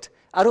constructed,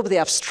 out of the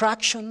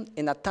abstraction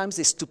and at times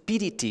the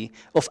stupidity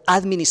of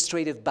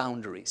administrative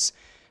boundaries.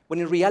 When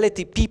in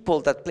reality,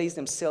 people that place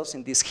themselves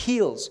in these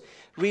hills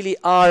really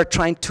are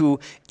trying to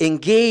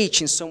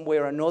engage in some way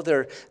or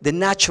another the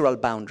natural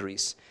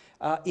boundaries.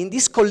 In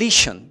this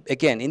collision,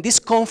 again, in this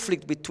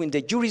conflict between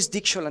the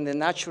jurisdictional and the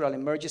natural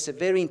emerges a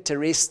very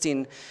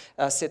interesting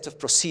set of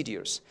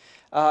procedures.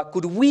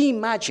 Could we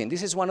imagine,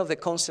 this is one of the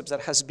concepts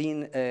that has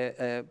been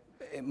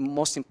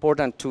most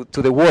important to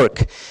the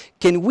work,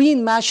 can we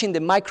imagine the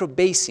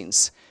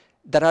micro-basins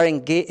that are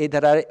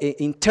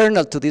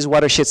internal to these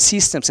watershed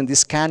systems and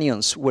these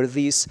canyons where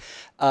these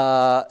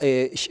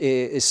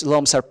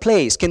slums are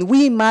placed? Can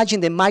we imagine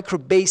the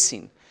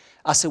micro-basin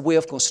as a way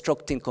of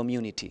constructing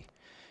community?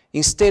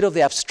 Instead of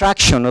the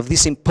abstraction of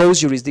these imposed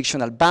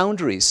jurisdictional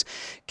boundaries,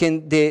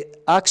 can the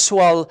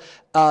actual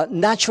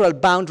natural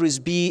boundaries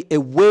be a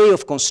way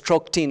of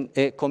constructing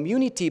a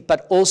community,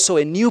 but also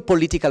a new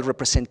political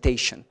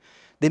representation?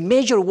 The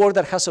major work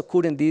that has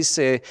occurred in this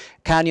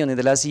canyon in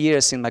the last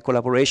years in my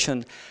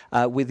collaboration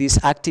with this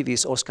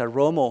activist, Oscar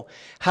Romo,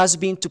 has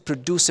been to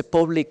produce a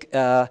public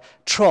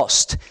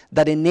trust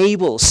that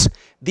enables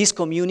this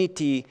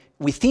community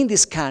within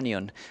this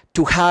canyon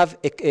to have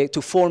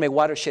to form a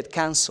watershed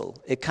council,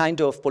 a kind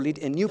of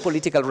a new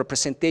political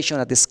representation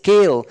at the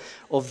scale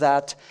of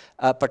that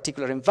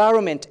particular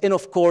environment, and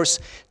of course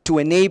to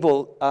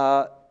enable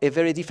a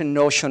very different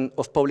notion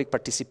of public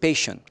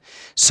participation.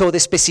 So the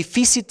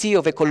specificity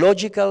of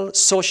ecological,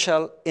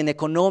 social, and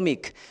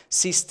economic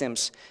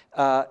systems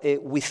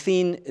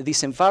within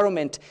this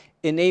environment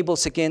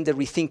enables, again, the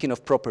rethinking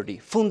of property.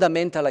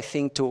 Fundamental, I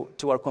think,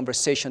 to our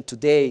conversation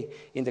today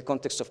in the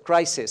context of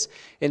crisis.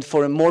 And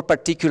for a more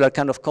particular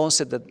kind of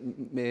concept that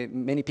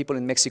many people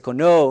in Mexico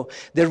know,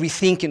 the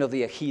rethinking of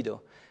the ejido.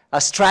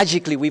 As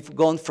tragically, we've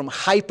gone from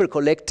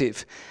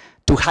hyper-collective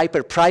to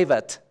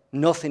hyper-private,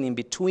 nothing in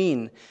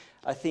between.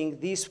 I think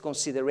this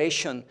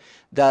consideration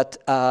that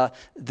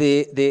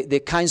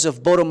the kinds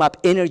of bottom-up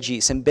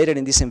energies embedded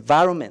in these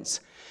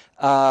environments,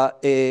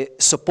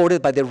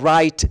 supported by the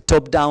right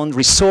top-down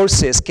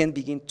resources, can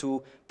begin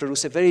to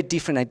produce a very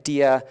different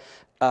idea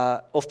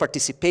of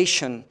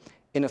participation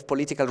and of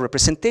political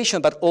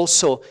representation, but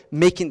also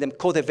making them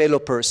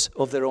co-developers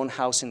of their own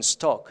housing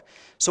stock.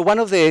 So one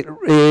of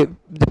the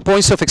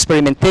points of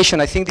experimentation,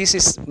 I think this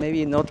is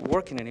maybe not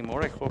working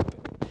anymore, I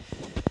hope,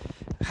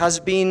 has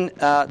been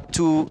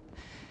to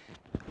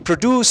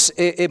produce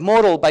a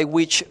model by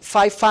which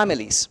 5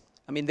 families,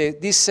 I mean,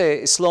 these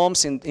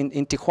slums in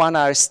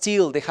Tijuana are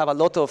still, they have a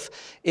lot of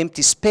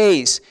empty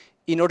space.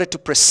 In order to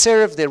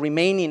preserve the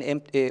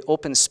remaining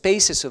open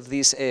spaces of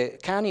these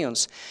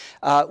canyons,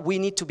 we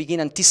need to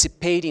begin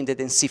anticipating the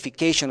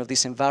densification of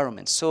these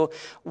environments. So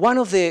one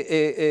of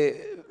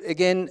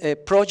the,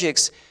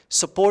 projects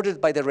supported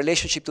by the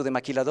relationship to the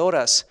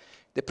maquiladoras,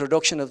 the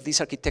production of this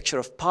architecture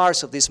of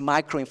parts of these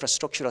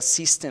micro-infrastructural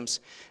systems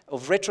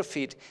of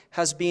retrofit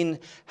has been,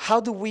 how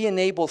do we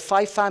enable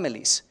 5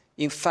 families,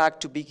 in fact,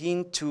 to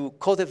begin to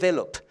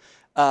co-develop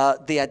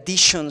the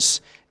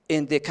additions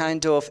and the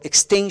kind of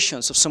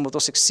extensions of some of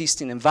those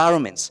existing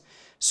environments,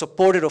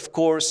 supported, of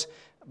course,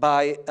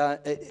 by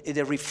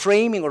the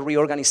reframing or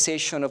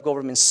reorganization of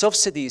government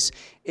subsidies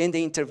and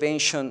the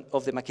intervention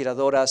of the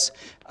maquiladoras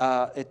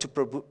to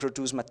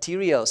produce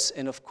materials.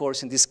 And of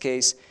course, in this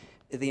case,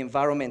 the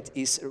environment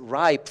is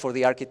ripe for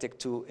the architect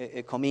to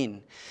come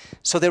in.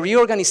 So the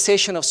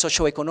reorganization of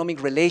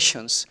socioeconomic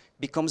relations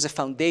becomes the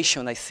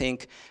foundation, I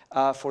think,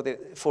 for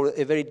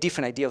a very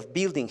different idea of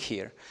building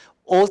here.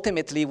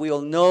 Ultimately, we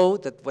all know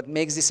that what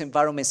makes these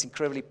environments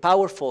incredibly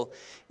powerful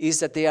is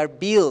that they are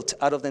built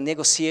out of the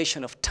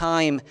negotiation of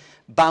time,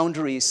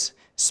 boundaries,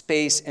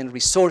 space, and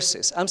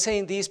resources. I'm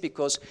saying this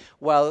because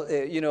while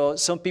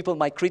some people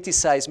might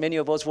criticize, many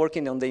of us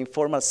working on the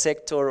informal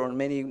sector or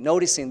many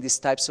noticing these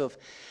types of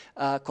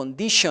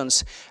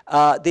conditions,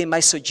 they might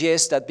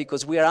suggest that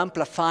because we are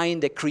amplifying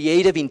the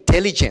creative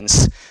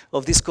intelligence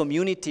of this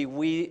community,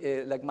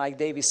 we, like Mike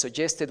Davis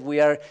suggested, we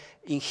are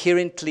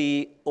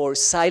inherently or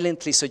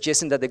silently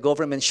suggesting that the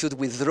government should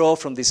withdraw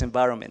from these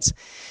environments.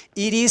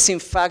 It is, in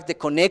fact, the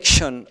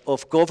connection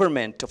of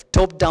government, of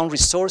top-down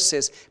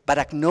resources, but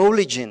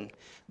acknowledging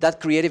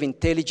that creative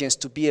intelligence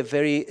to be a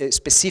very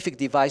specific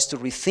device to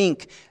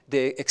rethink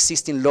the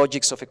existing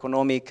logics of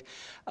economic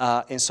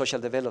and social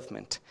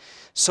development.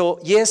 So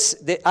yes,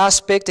 the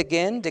aspect,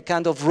 again, the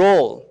kind of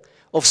role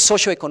of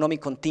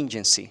socioeconomic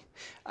contingency.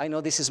 I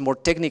know this is more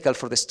technical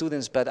for the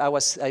students, but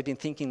I've been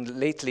thinking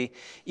lately,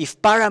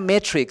 if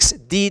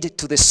parametrics did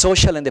to the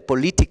social and the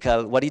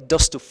political what it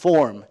does to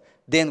form,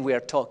 then we are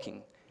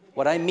talking.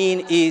 What I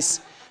mean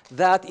is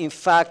that, in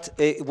fact,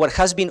 what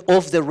has been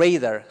off the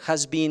radar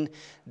has been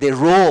the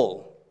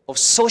role of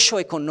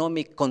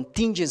socioeconomic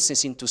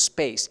contingencies into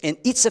space and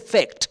its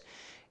effect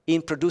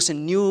in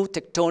producing new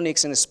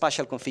tectonics and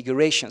spatial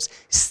configurations,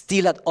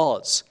 still at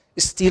odds,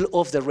 still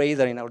off the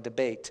radar in our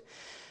debate.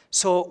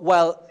 So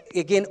while,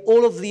 again,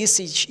 all of this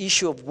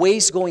issue of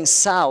waste going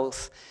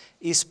south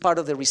is part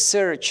of the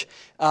research,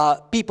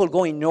 people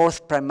going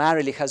north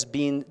primarily has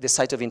been the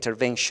site of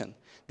intervention.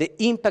 The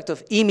impact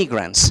of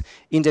immigrants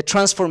in the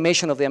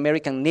transformation of the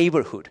American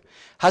neighborhood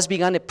has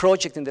begun a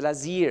project in the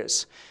last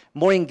years,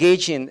 more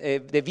engaging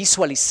the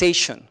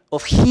visualization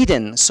of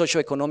hidden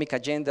socioeconomic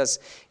agendas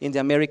in the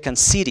American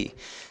city.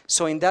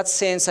 So in that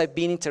sense, I've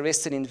been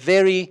interested in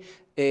very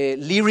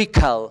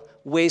lyrical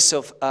ways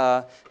of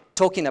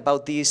talking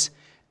about this,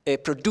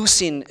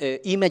 producing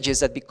images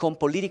that become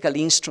political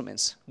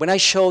instruments. When I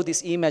show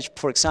this image,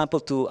 for example,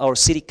 to our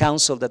city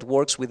council that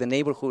works with the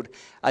neighborhood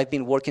I've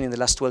been working in the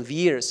last 12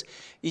 years,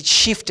 it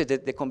shifted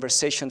the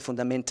conversation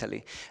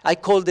fundamentally. I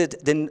called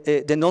it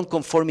the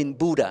non-conforming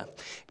Buddha,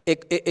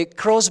 a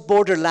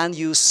cross-border land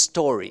use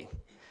story.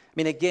 I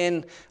mean,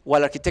 again,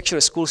 while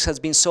architectural schools has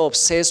been so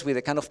obsessed with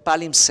a kind of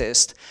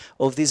palimpsest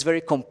of this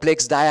very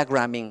complex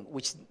diagramming,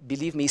 which,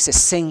 believe me, is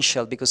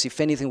essential, because if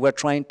anything, we're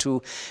trying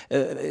to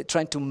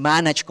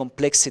manage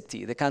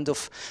complexity, the kind of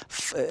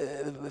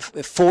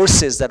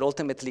forces that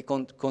ultimately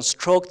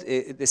construct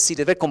the city,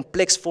 the very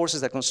complex forces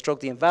that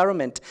construct the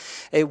environment.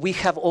 We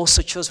have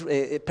also just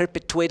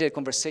perpetuated a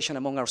conversation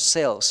among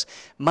ourselves.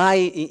 My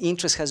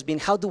interest has been,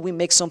 how do we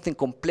make something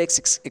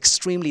complex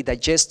extremely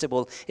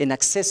digestible and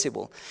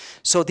accessible?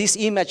 So this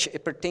image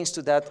pertains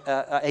to that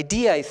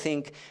idea, I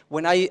think,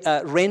 when I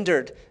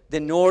rendered the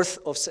north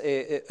of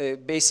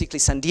basically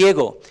San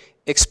Diego,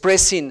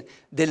 expressing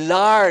the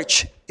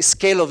large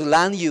scale of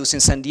land use in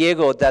San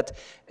Diego that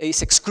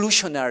is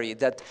exclusionary,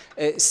 that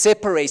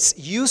separates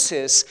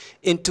uses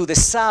into the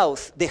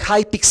south, the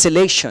high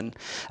pixelation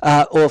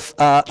of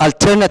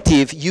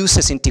alternative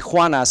uses in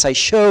Tijuana, as I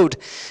showed,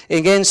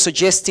 again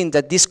suggesting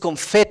that this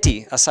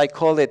confetti, as I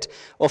call it,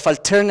 of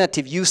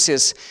alternative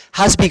uses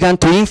has begun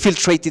to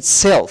infiltrate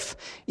itself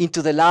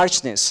into the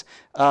largeness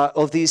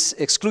of these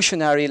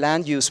exclusionary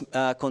land use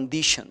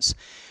conditions.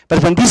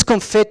 But when this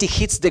confetti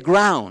hits the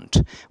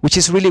ground, which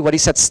is really what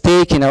is at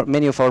stake in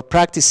many of our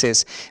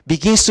practices,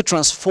 begins to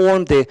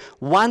transform the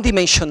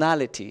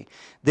one-dimensionality,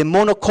 the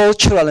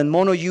monocultural and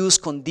mono-use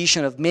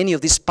condition of many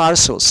of these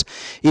parcels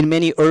in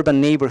many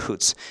urban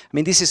neighborhoods. I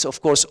mean, this is,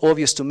 of course,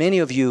 obvious to many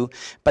of you,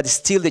 but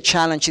still the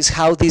challenge is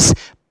how these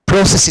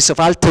processes of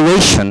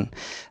alteration,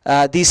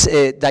 these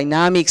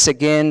dynamics,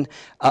 again,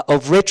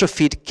 of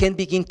retrofit can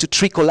begin to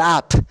trickle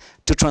up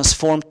to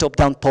transform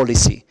top-down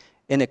policy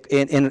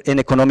in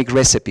economic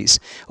recipes.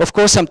 Of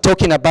course, I'm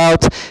talking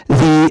about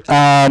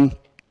the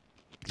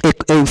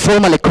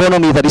informal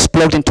economy that is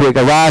plugged into a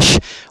garage,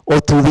 or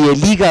to the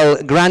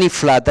illegal granny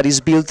flat that is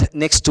built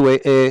next to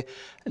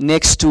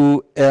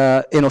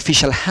an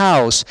official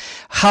house.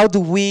 How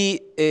do we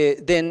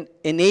then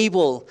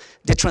enable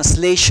the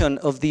translation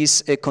of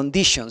these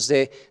conditions?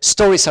 The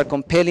stories are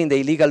compelling, the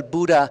illegal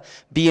Buddha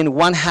being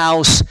one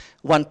house,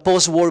 one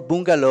post-war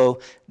bungalow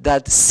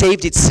that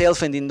saved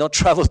itself and did not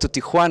travel to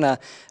Tijuana,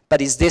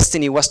 but its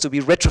destiny was to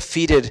be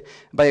retrofitted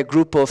by a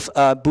group of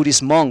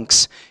Buddhist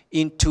monks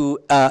into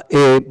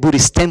a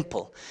Buddhist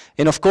temple.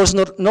 And of course,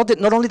 not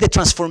only the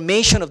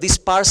transformation of this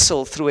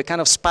parcel through a kind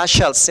of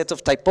spatial set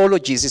of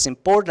typologies is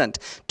important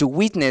to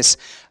witness,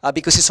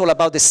 because it's all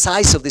about the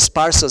size of these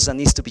parcels that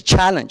needs to be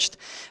challenged.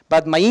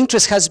 But my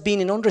interest has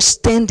been in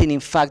understanding, in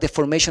fact, the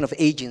formation of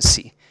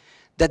agency.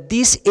 That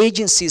these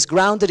agencies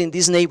grounded in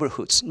these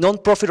neighborhoods,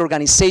 non-profit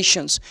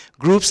organizations,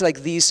 groups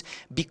like these,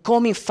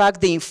 become in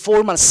fact the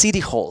informal city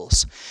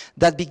halls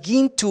that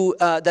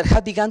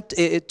have begun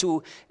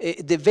to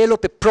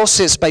develop a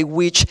process by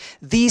which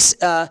these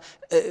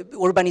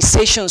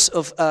urbanizations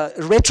of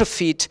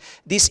retrofit,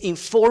 these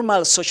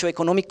informal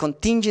socioeconomic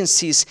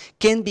contingencies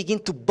can begin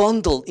to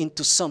bundle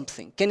into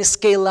something, can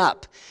scale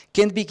up,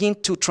 can begin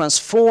to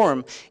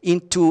transform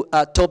into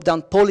a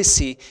top-down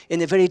policy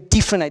and a very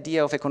different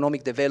idea of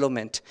economic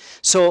development.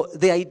 So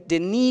the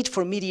need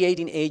for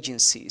mediating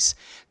agencies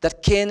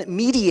that can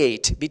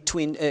mediate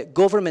between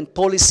government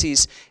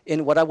policies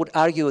and what I would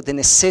argue the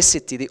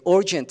necessity, the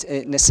urgent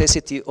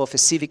necessity of a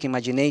civic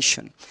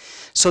imagination.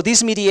 So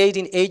these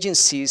mediating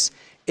agencies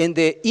and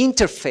the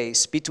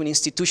interface between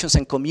institutions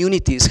and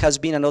communities has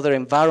been another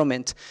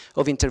environment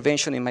of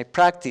intervention in my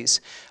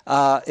practice,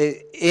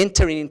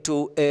 entering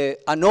into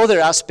another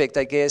aspect,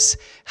 I guess,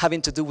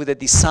 having to do with the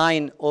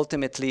design,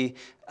 ultimately,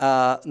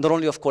 not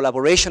only of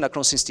collaboration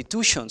across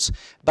institutions,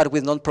 but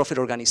with non-profit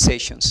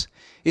organizations.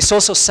 It's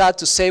also sad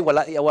to say,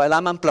 while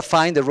I'm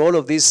amplifying the role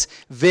of these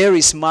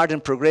very smart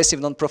and progressive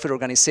non-profit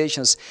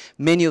organizations,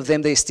 many of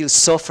them, they still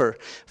suffer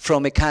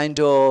from a kind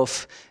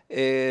of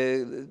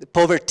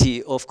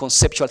poverty of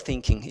conceptual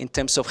thinking in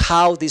terms of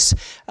how this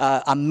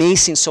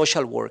amazing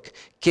social work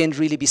can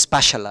really be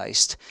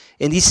spatialized.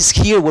 And this is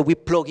here where we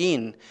plug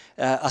in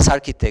as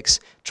architects,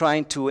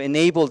 trying to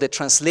enable the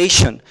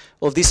translation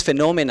of this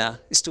phenomena.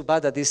 It's too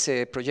bad that this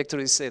projector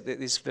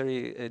is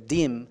very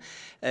dim,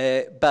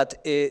 but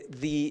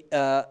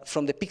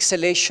from the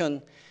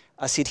pixelation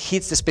as it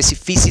hits the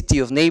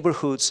specificity of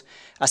neighborhoods,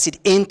 as it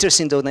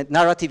enters into the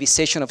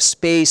narrativization of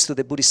space to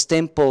the Buddhist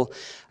temple,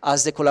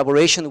 as the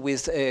collaboration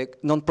with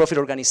non-profit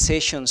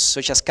organizations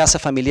such as Casa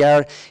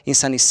Familiar in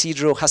San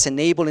Isidro has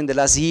enabled in the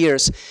last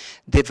years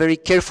the very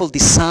careful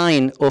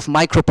design of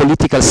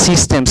micro-political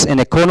systems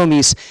and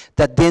economies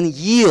that then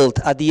yield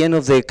at the end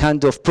of the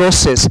kind of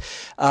process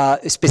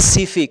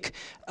specific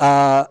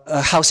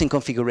housing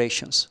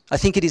configurations. I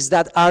think it is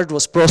that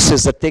arduous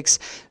process that takes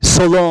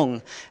so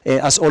long,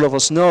 as all of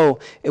us know,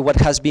 what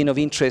has been of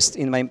interest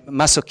in my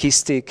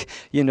masochistic,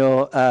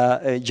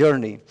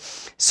 journey.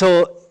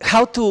 So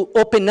how to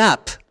open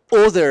up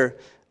other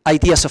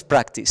ideas of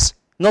practice.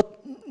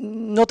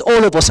 Not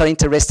all of us are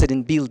interested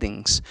in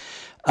buildings,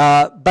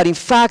 but in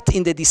fact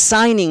in the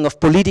designing of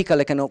political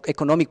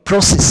economic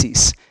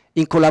processes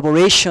in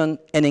collaboration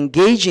and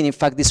engaging, in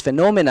fact, this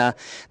phenomena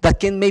that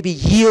can maybe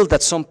yield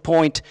at some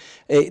point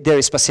their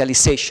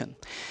spatialization.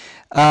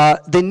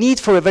 The need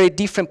for a very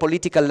different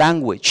political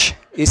language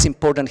is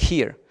important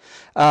here.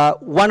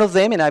 One of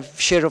them, and I've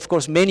shared, of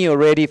course, many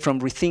already,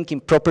 from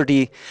rethinking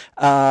property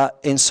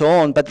and so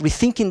on, but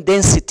rethinking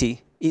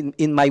density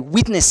in my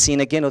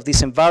witnessing, again, of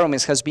these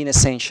environments has been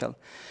essential.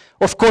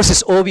 Of course,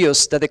 it's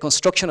obvious that the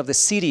construction of the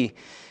city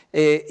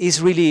is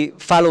really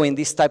following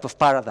this type of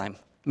paradigm.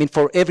 I mean,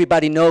 for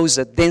everybody knows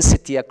that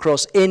density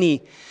across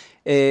any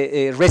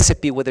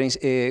recipe, whether it's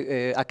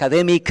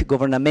academic,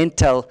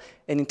 governmental,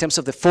 and in terms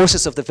of the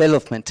forces of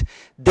development,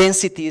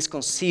 density is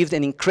conceived in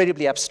an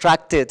incredibly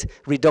abstracted,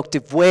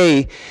 reductive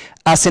way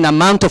as an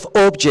amount of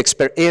objects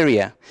per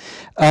area.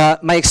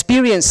 My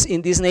experience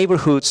in these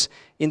neighborhoods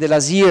in the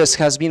last years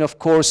has been, of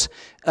course,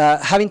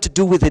 having to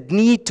do with the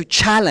need to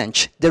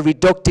challenge the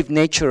reductive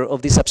nature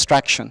of this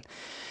abstraction.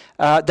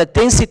 That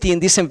density in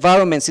these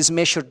environments is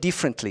measured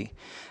differently,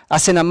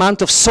 as an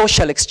amount of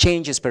social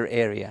exchanges per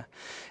area.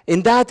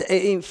 And that,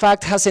 in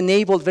fact, has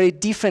enabled very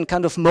different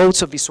kind of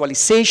modes of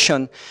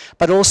visualization,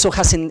 but also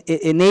has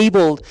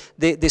enabled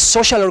the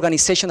social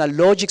organizational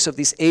logics of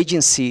this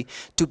agency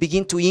to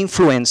begin to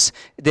influence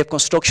the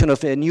construction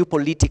of new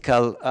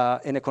political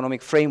and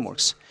economic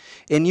frameworks.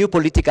 A new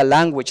political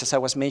language, as I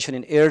was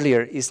mentioning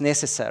earlier, is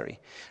necessary.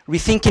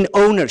 Rethinking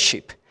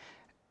ownership.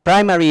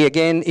 Primary,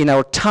 again, in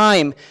our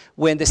time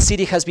when the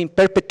city has been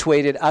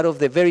perpetuated out of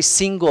the very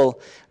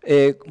single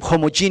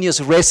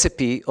homogeneous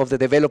recipe of the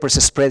developer's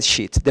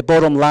spreadsheet, the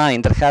bottom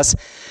line that has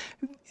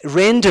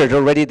rendered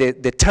already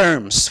the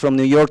terms from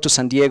New York to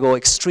San Diego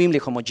extremely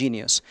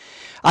homogeneous.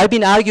 I've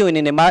been arguing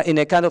in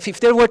a kind of, if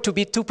there were to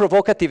be two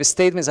provocative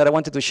statements that I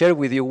wanted to share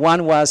with you,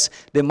 one was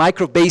the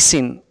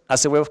micro-basin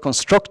as a way of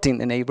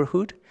constructing a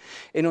neighborhood,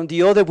 and on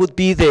the other would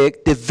be the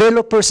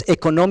developer's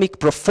economic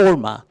pro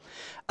forma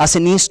as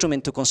an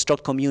instrument to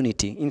construct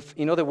community.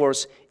 In other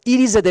words, it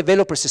is a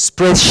developer's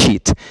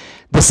spreadsheet,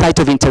 the site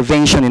of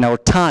intervention in our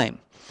time.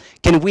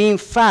 Can we, in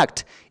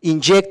fact,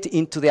 inject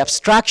into the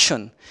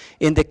abstraction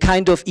in the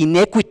kind of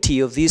inequity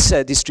of this,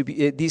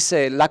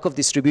 lack of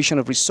distribution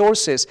of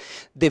resources,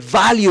 the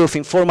value of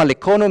informal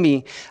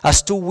economy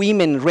as two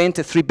women rent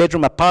a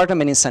 3-bedroom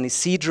apartment in San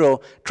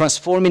Isidro,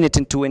 transforming it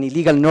into an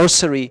illegal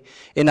nursery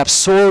and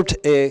absorbed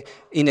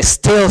in a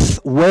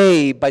stealth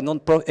way by a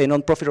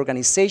non-profit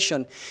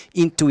organization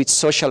into its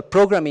social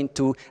programming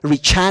to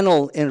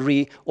rechannel and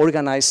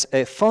reorganize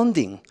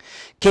funding.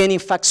 Can, in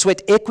fact,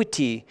 sweat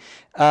equity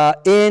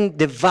and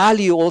the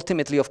value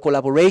ultimately of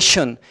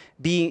collaboration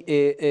be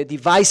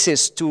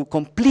devices to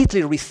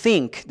completely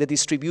rethink the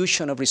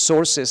distribution of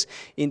resources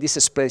in this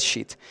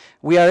spreadsheet.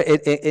 We are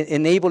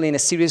enabling a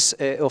series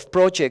of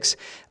projects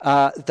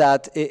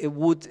that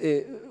would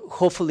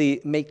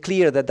hopefully make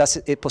clear that that's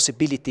a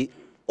possibility.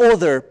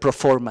 Other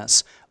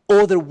performance,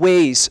 other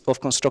ways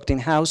of constructing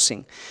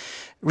housing.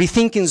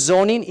 Rethinking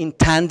zoning in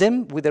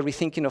tandem with the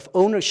rethinking of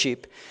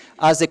ownership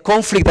as the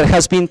conflict that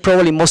has been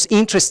probably most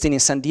interesting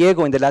in San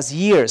Diego in the last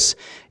years,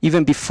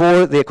 even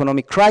before the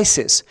economic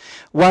crisis,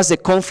 was the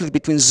conflict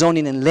between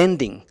zoning and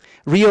lending.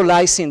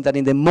 Realizing that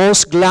in the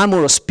most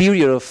glamorous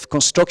period of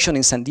construction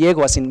in San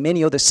Diego, as in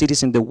many other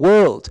cities in the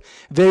world,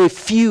 very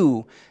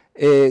few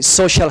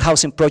social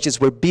housing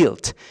projects were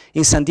built.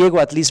 In San Diego,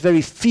 at least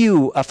very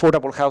few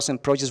affordable housing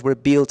projects were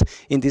built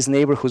in these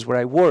neighborhoods where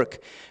I work.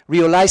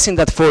 Realizing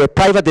that for a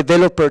private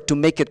developer to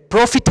make it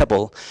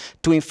profitable,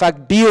 to in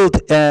fact build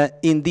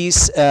in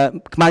these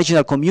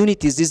marginal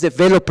communities, this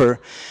developer,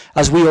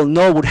 as we all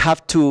know, would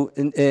have to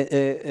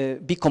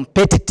be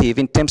competitive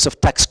in terms of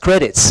tax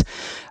credits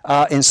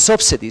and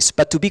subsidies.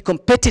 But to be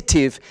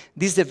competitive,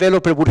 this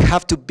developer would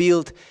have to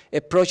build a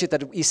project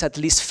that is at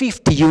least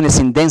 50 units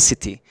in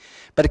density.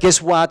 But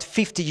guess what?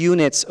 50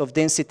 units of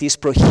density is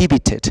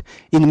prohibited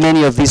in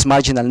many of these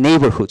marginal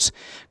neighborhoods,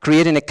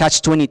 creating a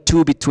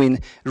catch-22 between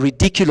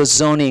ridiculous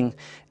zoning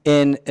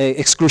and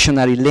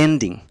exclusionary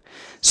lending.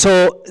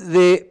 So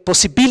the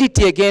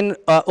possibility, again,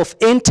 of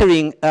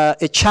entering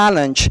a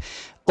challenge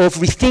of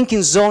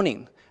rethinking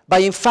zoning by,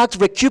 in fact,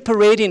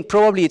 recuperating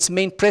probably its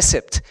main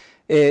precept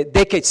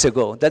decades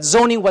ago, that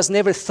zoning was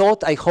never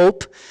thought, I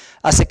hope,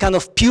 as a kind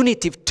of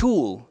punitive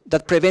tool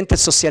that prevented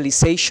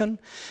socialization,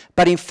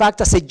 but in fact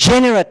as a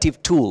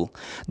generative tool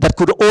that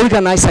could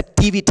organize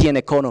activity and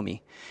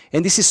economy.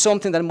 And this is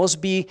something that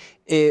must be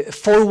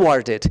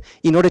forwarded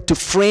in order to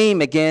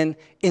frame again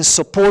and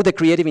support the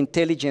creative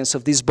intelligence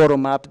of these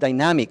bottom-up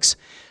dynamics,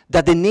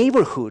 that the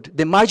neighborhood,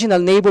 the marginal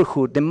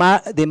neighborhood,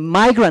 the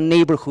migrant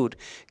neighborhood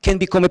can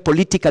become a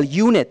political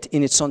unit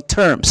in its own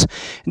terms.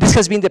 And this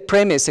has been the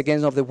premise,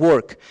 again, of the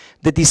work,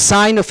 the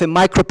design of a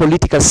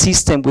micro-political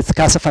system with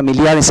Casa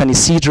Familiar and San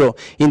Isidro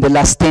in the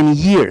last 10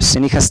 years.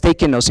 And it has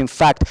taken us, in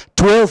fact,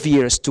 12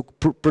 years to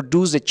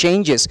produce the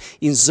changes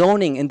in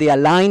zoning and the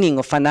aligning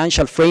of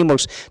financial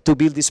frameworks to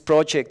build this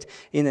project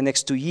in the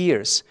next 2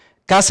 years.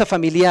 Casa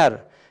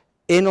Familiar,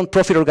 a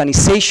non-profit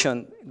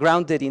organization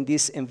grounded in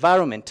this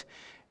environment,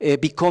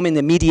 becoming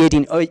a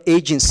mediating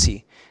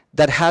agency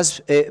that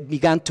has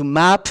begun to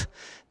map,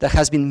 that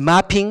has been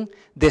mapping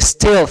the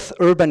stealth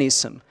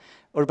urbanization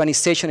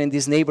in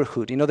this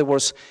neighborhood. In other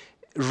words,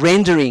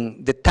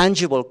 rendering the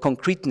tangible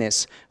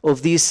concreteness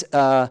of these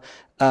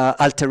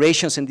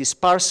alterations in these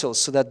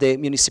parcels so that the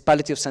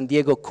municipality of San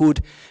Diego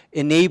could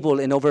enable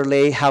an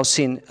overlay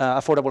housing,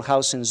 affordable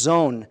housing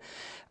zone.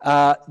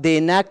 The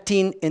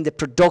enacting and the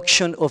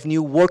production of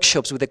new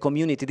workshops with the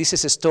community. This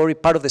is a story,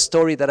 part of the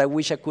story that I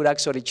wish I could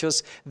actually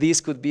just,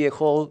 this could be a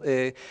whole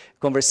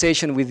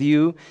conversation with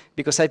you,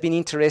 because I've been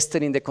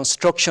interested in the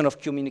construction of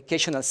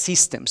communicational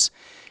systems,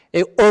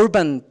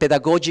 urban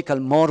pedagogical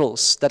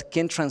models that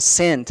can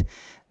transcend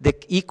the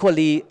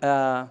equally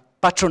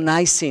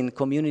patronizing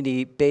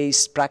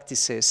community-based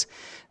practices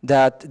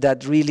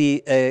that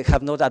really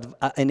have not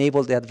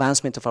enabled the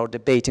advancement of our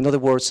debate. In other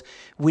words,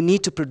 we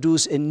need to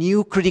produce a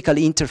new critical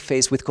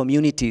interface with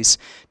communities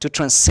to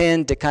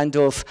transcend the kind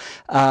of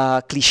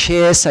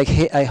cliches,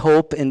 I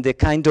hope, and the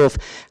kind of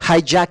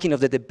hijacking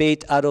of the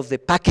debate out of the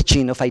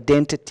packaging of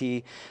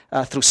identity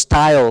through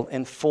style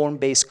and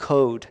form-based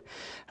code.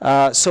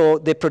 So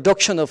the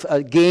production of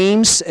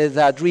games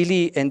that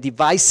really, and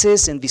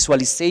devices and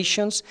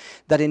visualizations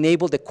that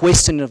enable the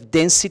question of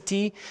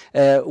density,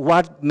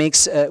 what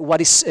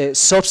is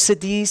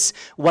subsidies,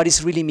 what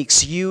is really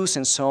mixed use,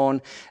 and so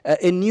on.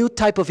 A new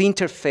type of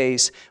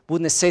interface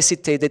would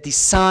necessitate the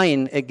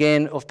design,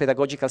 again, of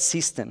pedagogical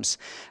systems.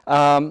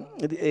 And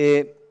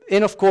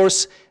of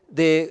course,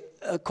 the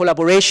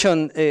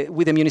collaboration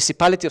with the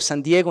municipality of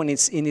San Diego in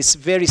its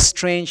very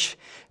strange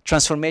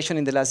transformation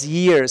in the last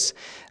years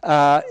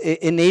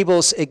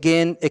enables,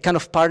 again, a kind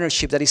of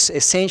partnership that is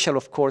essential,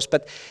 of course,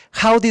 but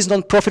how this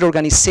nonprofit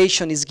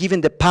organization is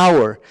given the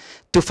power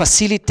to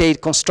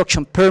facilitate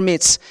construction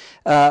permits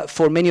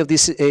for many of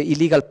these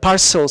illegal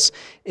parcels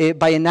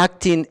by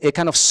enacting a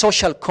kind of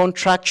social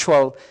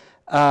contractual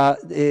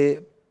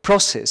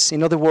process.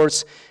 In other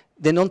words,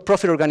 the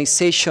nonprofit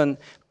organization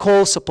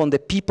calls upon the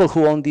people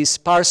who own these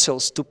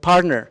parcels to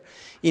partner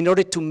in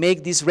order to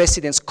make these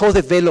residents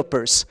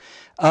co-developers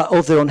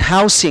of their own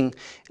housing,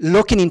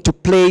 locking into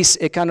place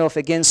a kind of,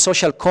 again,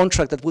 social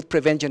contract that would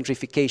prevent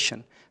gentrification.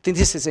 I think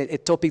this is a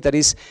topic that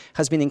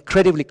has been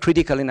incredibly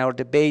critical in our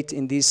debate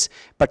in this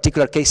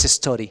particular case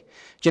study.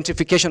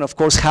 Gentrification, of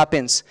course,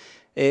 happens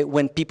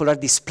when people are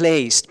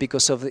displaced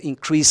because of the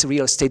increased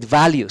real estate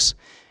values,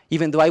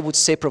 even though I would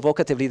say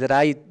provocatively that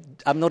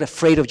I'm not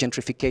afraid of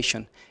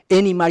gentrification.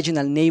 Any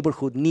marginal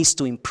neighborhood needs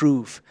to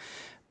improve.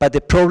 But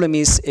the problem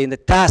is, in the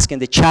task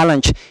and the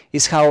challenge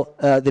is how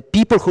the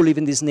people who live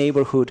in this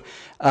neighborhood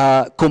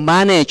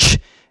co-manage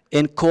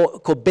and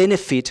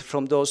co-benefit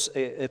from those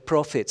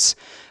profits.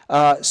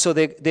 So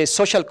the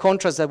social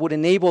contracts that would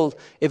enable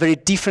a very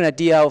different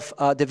idea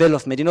of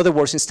development. In other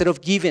words, instead of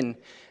giving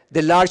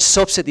the large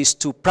subsidies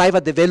to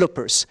private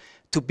developers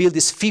to build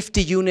this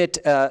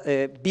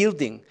 50-unit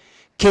building,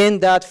 can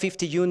that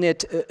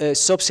 50-unit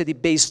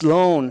subsidy-based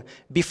loan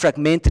be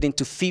fragmented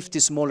into 50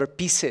 smaller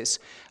pieces,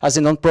 as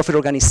a nonprofit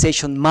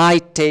organization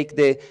might take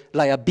the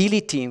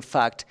liability, in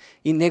fact,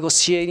 in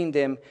negotiating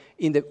them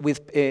in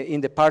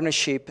the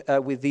partnership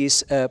with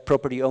these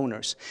property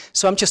owners?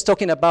 So I'm just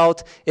talking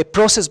about a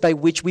process by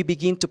which we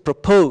begin to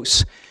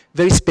propose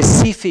very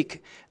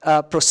specific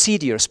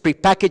procedures,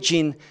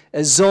 prepackaging,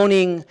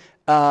 zoning,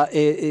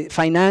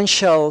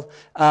 financial,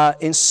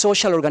 and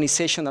social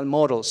organizational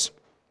models.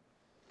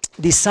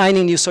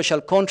 Designing new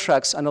social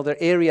contracts, another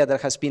area that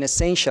has been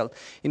essential.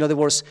 In other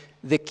words,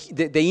 the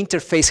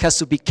interface has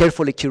to be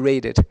carefully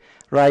curated,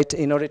 right,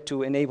 in order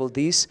to enable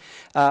this,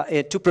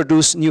 to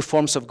produce new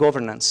forms of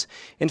governance.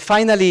 And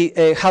finally,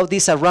 how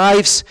this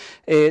arrives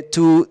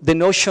to the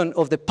notion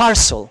of the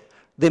parcel,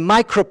 the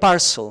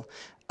micro-parcel,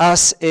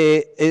 as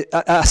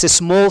a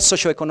small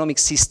socioeconomic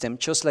system,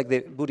 just like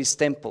the Buddhist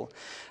temple.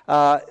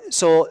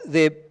 So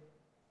the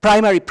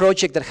primary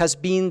project that has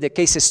been, the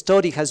case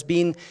study has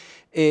been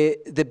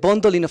the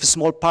bundling of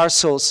small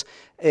parcels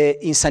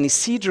in San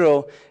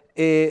Isidro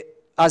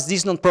as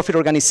this nonprofit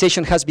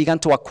organization has begun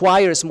to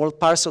acquire small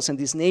parcels in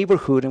this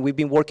neighborhood, and we've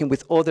been working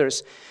with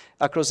others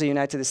across the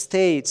United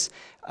States,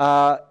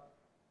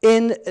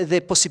 in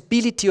the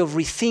possibility of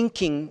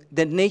rethinking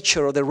the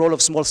nature or the role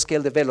of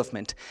small-scale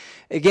development.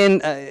 Again,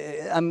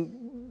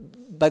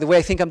 by the way,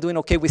 I think I'm doing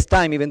okay with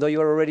time, even though you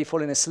are already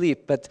falling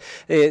asleep, but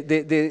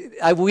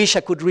I wish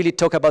I could really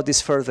talk about this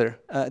further.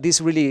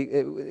 This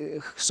really,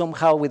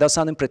 somehow, without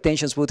sounding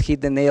pretentious, would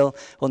hit the nail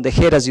on the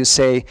head, as you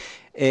say,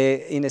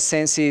 in a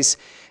sense is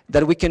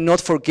that we cannot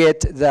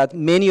forget that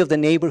many of the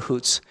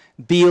neighborhoods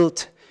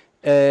built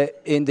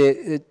in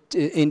the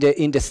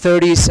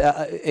 30s,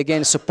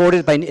 again,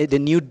 supported by the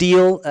New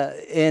Deal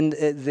and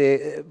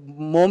the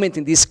moment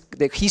in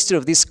the history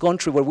of this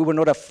country where we were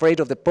not afraid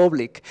of the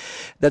public,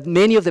 that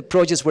many of the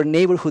projects were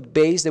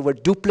neighborhood-based. There were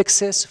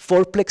duplexes,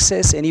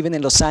 fourplexes, and even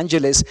in Los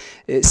Angeles,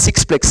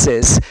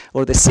 sixplexes,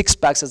 or the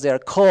six-packs as they are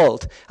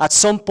called. At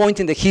some point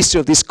in the history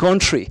of this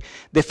country,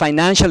 the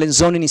financial and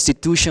zoning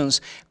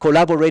institutions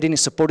collaborated in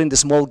supporting the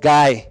small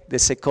guy,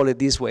 let's say, call it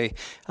this way.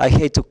 I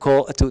hate to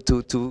call,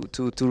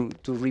 to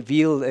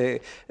reveal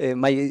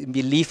my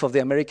belief of the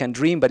American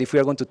dream, but if we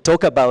are going to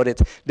talk about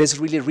it, let's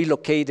really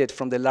relocate it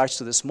from the large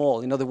to the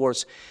small. In other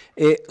words,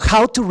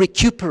 how to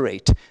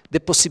recuperate the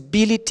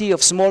possibility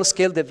of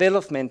small-scale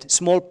development,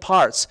 small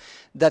parts,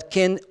 that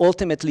can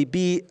ultimately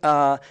be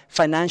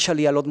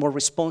financially a lot more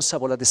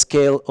responsible at the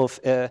scale of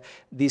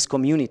these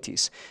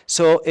communities.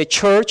 So a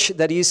church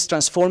that is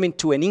transforming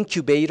to an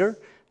incubator,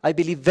 I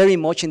believe very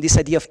much in this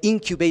idea of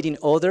incubating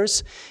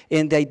others,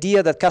 and the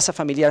idea that Casa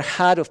Familiar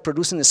had of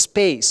producing a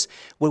space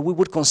where we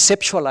would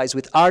conceptualize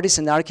with artists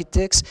and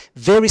architects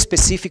very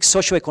specific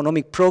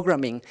socioeconomic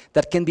programming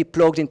that can be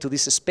plugged into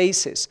these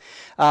spaces.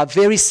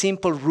 Very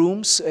simple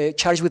rooms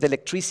charged with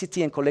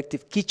electricity and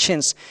collective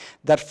kitchens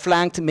that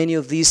flanked many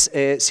of these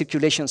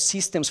circulation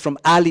systems from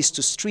alleys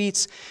to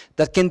streets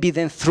that can be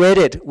then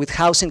threaded with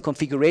housing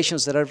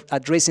configurations that are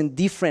addressing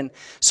different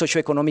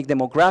socioeconomic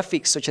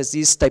demographics, such as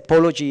this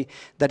typology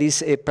that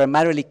is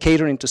primarily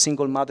catering to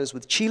single mothers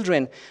with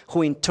children,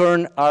 who in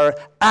turn are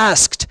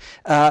asked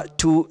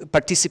to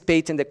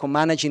participate in the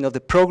co-managing of the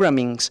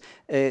programming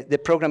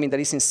that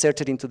is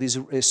inserted into these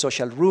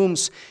social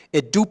rooms,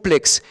 a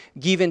duplex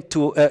given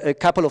to a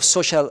couple of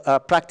social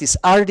practice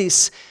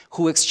artists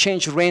who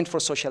exchange rent for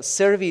social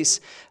service,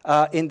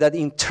 and that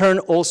in turn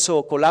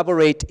also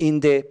collaborate in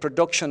the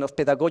production of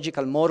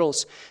pedagogical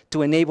models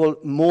to enable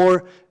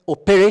more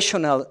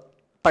operational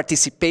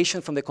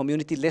participation from the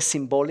community, less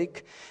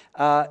symbolic.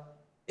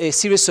 A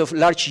series of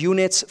large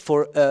units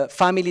for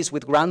families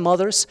with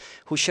grandmothers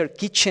who share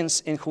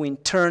kitchens and who in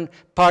turn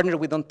partner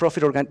with their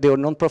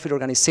nonprofit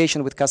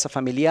organization with Casa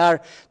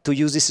Familiar to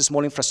use this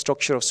small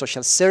infrastructure of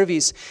social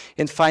service.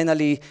 And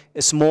finally,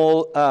 a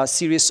small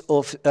series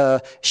of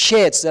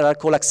sheds that are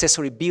called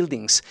accessory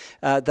buildings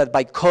that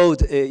by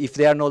code, if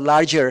they are no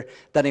larger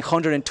than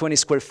 120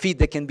 square feet,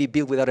 they can be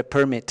built without a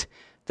permit.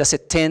 That's a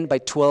 10 by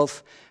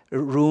 12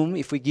 room.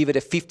 If we give it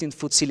a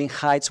 15-foot ceiling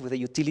heights with a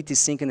utility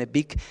sink and a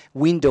big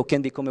window,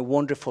 can become a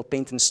wonderful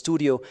painting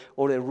studio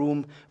or a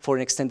room for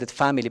an extended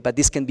family, but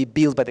this can be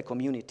built by the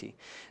community.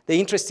 The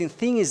interesting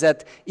thing is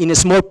that in a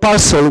small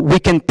parcel, we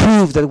can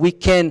prove that we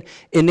can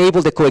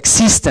enable the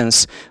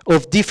coexistence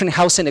of different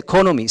housing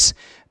economies,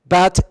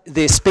 but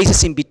the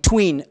spaces in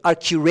between are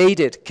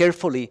curated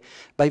carefully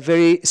by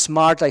very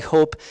smart, I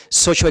hope,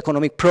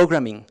 socioeconomic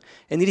programming.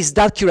 And it is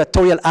that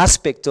curatorial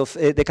aspect of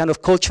the kind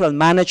of cultural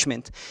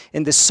management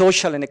and the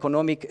social and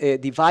economic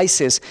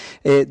devices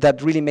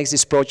that really makes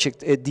this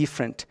project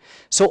different.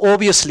 So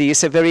obviously,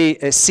 it's a very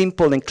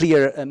simple and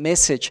clear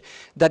message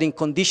that in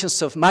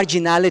conditions of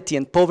marginality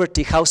and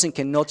poverty, housing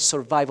cannot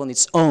survive on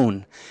its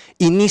own.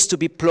 It needs to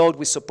be plugged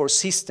with support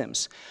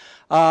systems.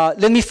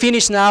 Let me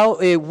finish now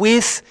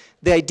with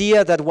the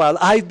idea that while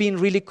I've been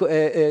really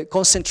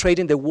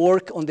concentrating the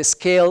work on the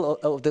scale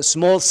of the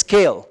small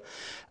scale,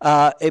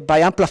 by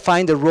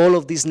amplifying the role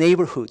of these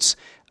neighborhoods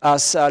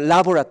as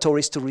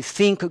laboratories to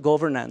rethink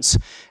governance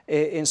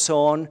and so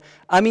on,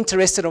 I'm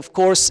interested, of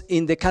course,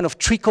 in the kind of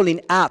trickling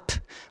up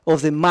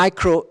of the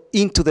micro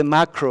into the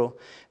macro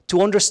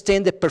to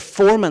understand the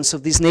performance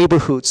of these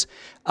neighborhoods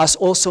as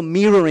also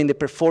mirroring the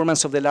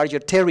performance of the larger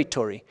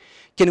territory.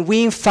 Can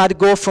we, in fact,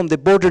 go from the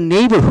border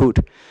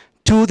neighborhood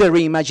to the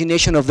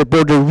reimagination of the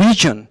border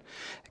region?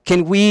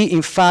 Can we,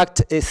 in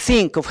fact,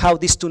 think of how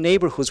these two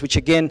neighborhoods, which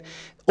again,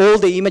 all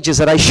the images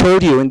that I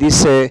showed you in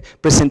this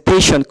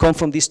presentation come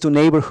from these two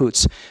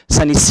neighborhoods,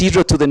 San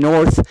Isidro to the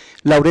north,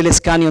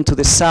 Laureles Canyon to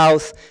the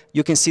south.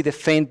 You can see the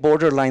faint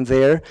borderline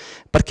there.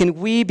 But can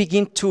we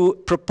begin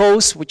to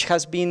propose, which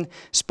has been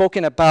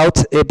spoken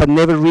about, but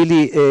never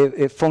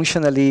really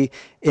functionally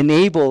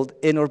enabled,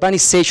 an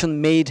urbanization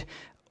made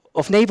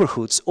of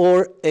neighborhoods,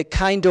 or a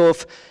kind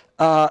of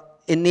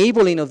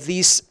enabling of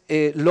these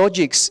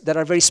logics that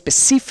are very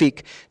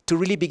specific to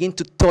really begin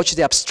to touch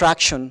the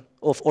abstraction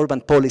of urban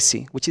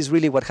policy, which is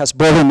really what has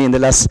bothered me in the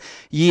last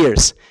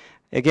years.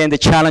 Again, the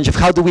challenge of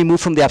how do we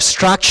move from the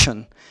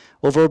abstraction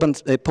of urban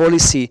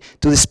policy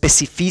to the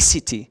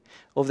specificity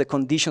of the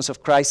conditions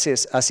of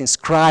crisis as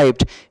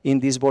inscribed in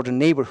these border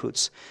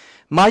neighborhoods.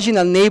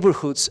 Marginal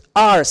neighborhoods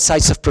are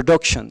sites of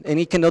production, and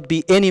it cannot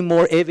be any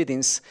more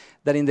evidence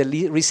that in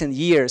the recent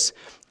years,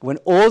 when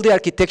all the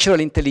architectural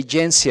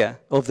intelligentsia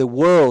of the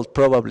world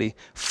probably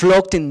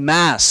flocked in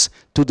mass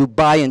to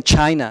Dubai and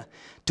China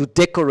to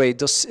decorate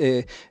those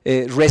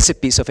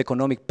recipes of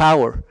economic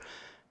power.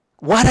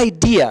 What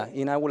idea,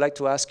 and I would like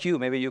to ask you,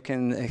 maybe you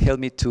can help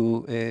me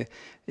to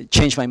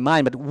change my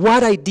mind, but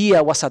what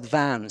idea was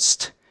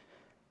advanced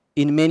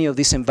in many of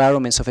these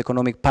environments of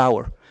economic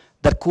power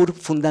that could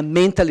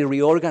fundamentally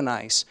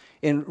reorganize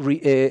and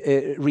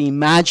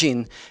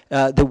reimagine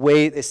the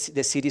way the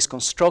city is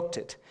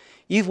constructed?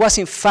 It was,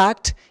 in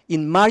fact,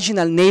 in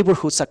marginal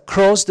neighborhoods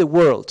across the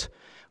world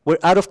where,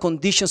 out of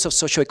conditions of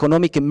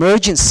socioeconomic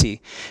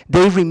emergency,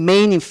 they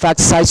remain, in fact,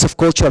 sites of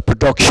cultural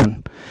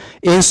production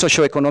and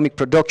socioeconomic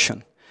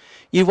production.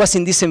 It was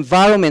in these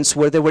environments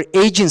where there were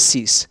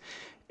agencies,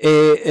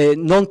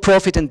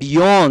 non-profit and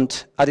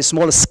beyond, at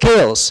smaller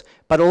scales,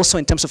 but also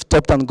in terms of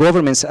top-down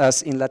governments,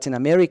 as in Latin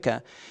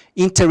America,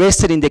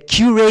 interested in the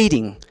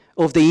curating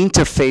of the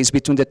interface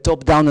between the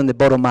top-down and the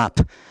bottom-up.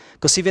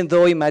 Because even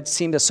though it might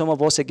seem that some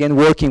of us, again,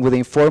 working with the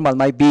informal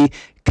might be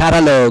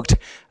cataloged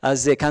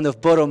as a kind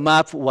of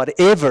bottom-up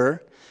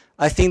whatever,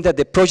 I think that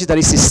the project that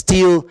is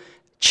still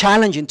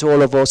challenging to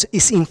all of us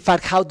is, in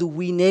fact, how do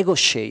we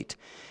negotiate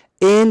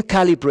and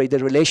calibrate the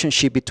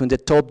relationship between the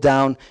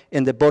top-down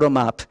and the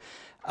bottom-up,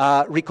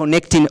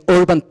 reconnecting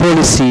urban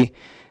policy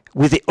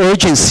with the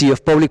urgency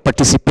of public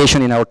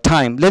participation in our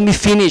time. Let me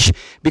finish,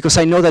 because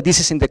I know that this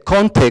is in the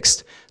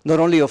context not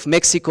only of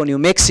Mexico, New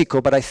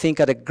Mexico, but I think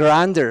at a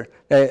grander,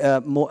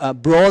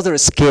 broader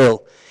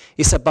scale.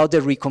 It's about the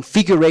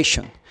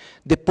reconfiguration,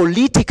 the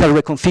political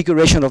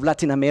reconfiguration of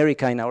Latin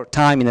America in our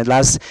time, in the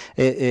last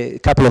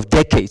couple of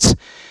decades.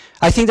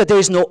 I think that there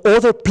is no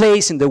other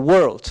place in the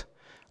world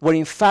where,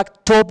 in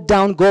fact,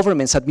 top-down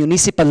governments at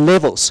municipal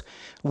levels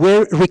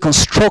were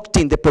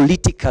reconstructing the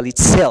political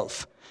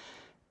itself.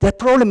 The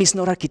problem is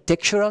not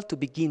architectural to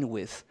begin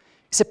with.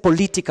 It's a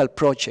political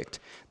project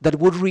that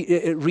would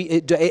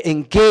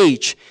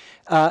engage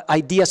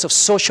ideas of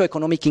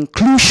socioeconomic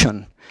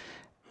inclusion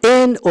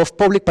and of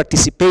public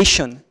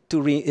participation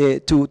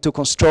to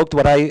construct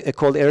what I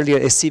called earlier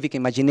a civic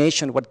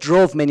imagination, what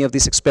drove many of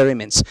these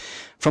experiments.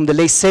 From the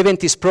late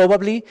 70s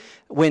probably,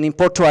 when in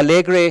Porto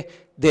Alegre,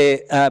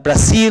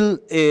 Brazil,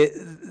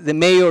 the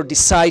mayor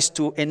decides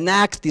to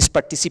enact these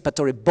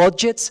participatory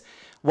budgets,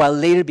 while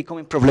later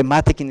becoming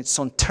problematic in its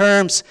own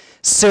terms,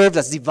 served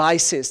as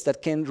devices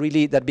that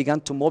began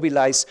to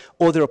mobilize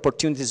other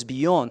opportunities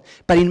beyond.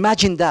 But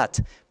imagine that,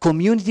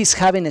 communities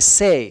having a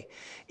say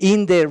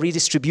in the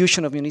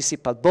redistribution of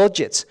municipal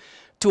budgets,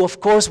 to,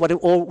 of course, what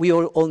we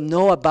all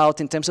know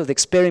about in terms of the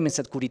experiments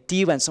at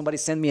Curitiba, and somebody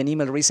sent me an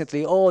email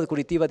recently, oh, the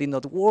Curitiba did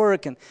not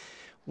work, and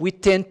we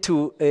tend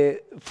to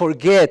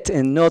forget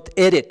and not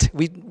edit.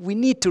 We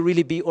need to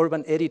really be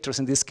urban editors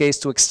in this case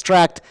to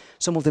extract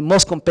some of the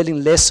most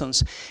compelling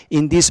lessons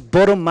in this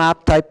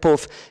bottom-up type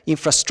of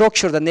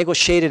infrastructure that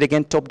negotiated,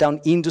 again,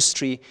 top-down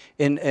industry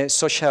and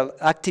social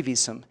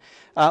activism.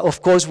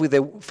 Of course, with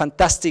the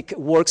fantastic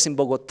works in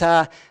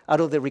Bogota, out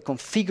of the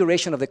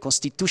reconfiguration of the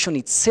Constitution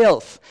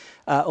itself,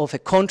 of a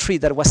country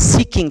that was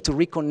seeking to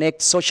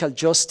reconnect social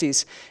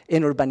justice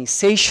and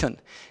urbanization,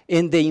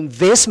 and the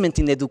investment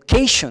in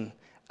education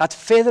at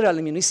federal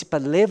and municipal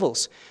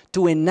levels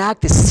to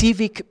enact a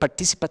civic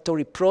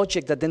participatory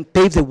project that then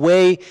paved the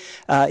way,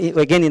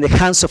 again in the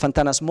hands of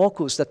Antanas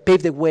Mockus, that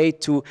paved the way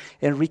to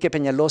Enrique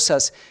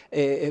Peñalosa's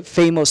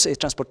famous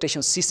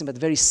transportation system. But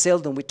very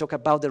seldom we talk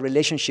about the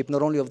relationship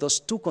not only of those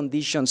two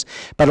conditions,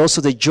 but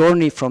also the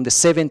journey from the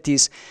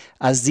 70s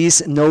as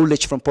this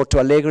knowledge from Porto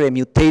Alegre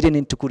mutated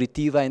into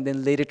Curitiba and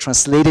then later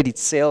translated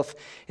itself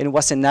and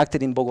was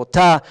enacted in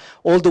Bogota,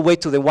 all the way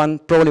to the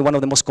probably one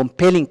of the most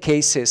compelling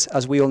cases,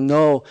 as we all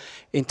know,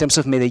 in terms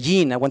of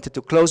Medellin. I wanted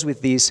to close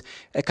with this,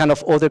 a kind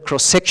of other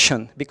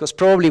cross-section, because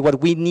probably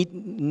what we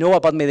know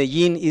about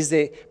Medellin is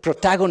the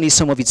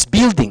protagonism of its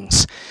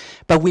buildings,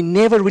 but we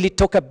never really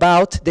talk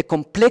about the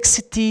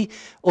complexity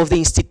of the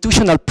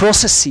institutional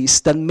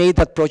processes that made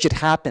that project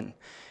happen.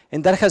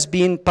 And that has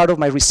been part of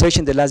my research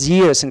in the last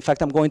years. In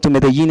fact, I'm going to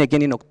Medellin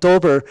again in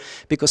October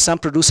because I'm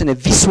producing a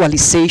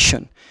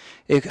visualization,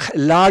 a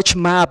large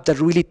map that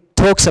really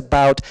talks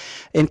about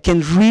and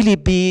can really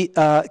be,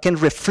 can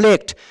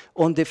reflect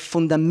on the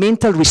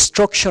fundamental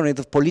restructuring of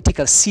the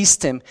political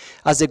system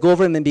as the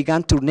government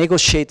began to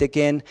negotiate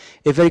again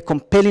a very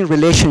compelling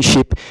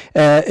relationship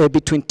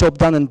between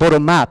top-down and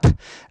bottom-up.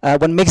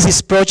 What makes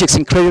these projects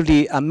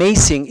incredibly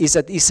amazing is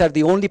that these are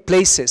the only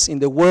places in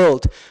the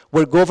world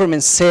where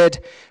governments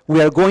said, we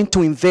are going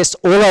to invest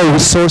all our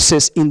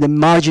resources in the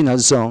marginal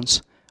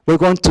zones. We're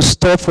going to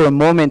stop for a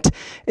moment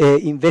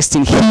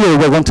investing here.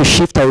 We're going to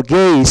shift our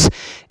gaze.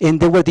 And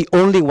they were the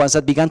only ones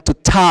that began to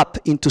tap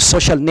into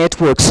social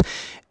networks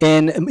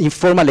and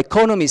informal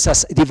economies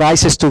as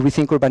devices to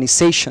rethink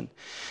urbanization.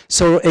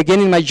 So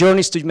again, in my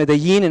journeys to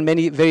Medellin, and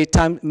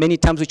many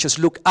times we just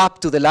look up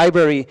to the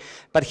library,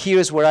 but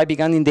here's where I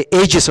began in the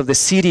edges of the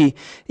city,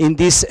 in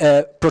this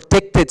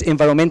protected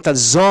environmental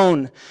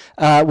zone,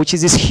 which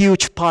is this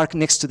huge park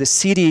next to the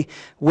city,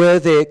 where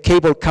the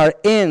cable car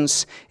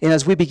ends. And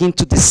as we begin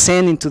to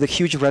descend into the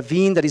huge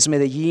ravine that is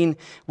Medellin,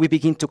 we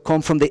begin to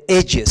come from the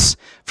edges,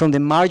 from the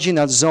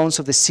marginal zones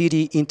of the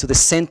city into the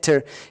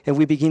center, and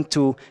we begin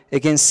to,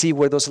 again, see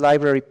where those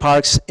library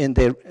parks and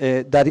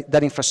that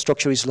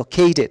infrastructure is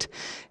located.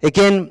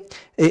 Again,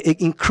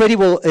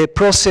 incredible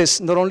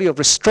process, not only of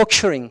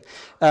restructuring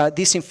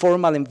these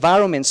informal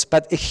environments,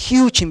 but a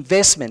huge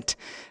investment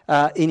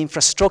in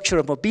infrastructure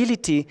of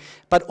mobility,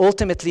 but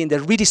ultimately in the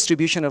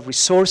redistribution of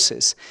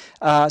resources.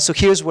 So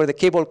here's where the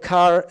cable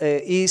car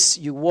is.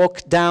 You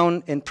walk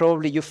down and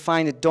probably you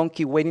find a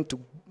donkey waiting to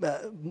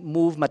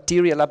move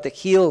material up the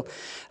hill,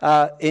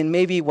 and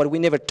maybe what we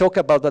never talk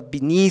about, but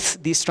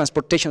beneath this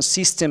transportation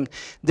system,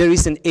 there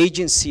is an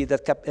agency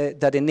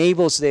that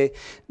enables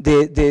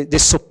the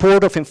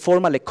support of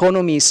informal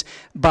economies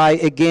by,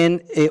 again,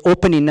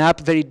 opening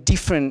up very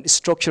different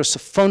structures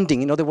of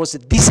funding. In other words, the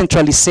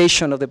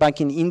decentralization of the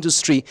banking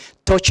industry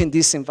touching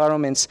these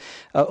environments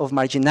of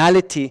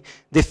marginality,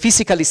 the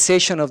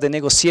physicalization of the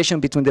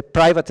negotiation between the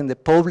private and the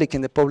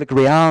public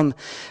realm,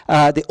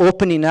 the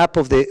opening up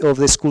of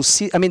the school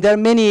system. I mean, there are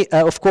many,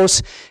 of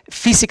course,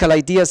 physical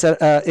ideas,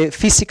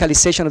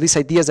 physicalization of these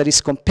ideas that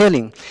is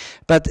compelling.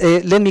 But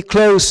let me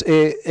close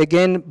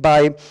again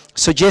by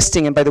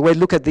suggesting, and by the way,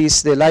 look at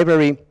this, the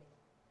library.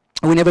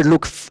 We never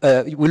look,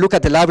 we look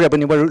at the library, but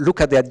we never look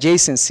at the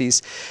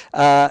adjacencies,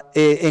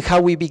 and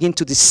how we begin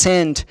to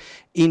descend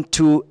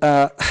into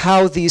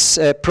how these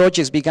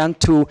projects began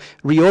to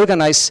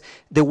reorganize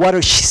the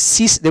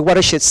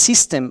watershed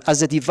system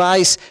as a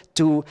device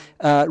to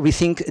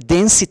rethink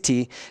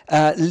density,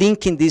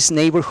 linking these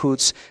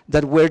neighborhoods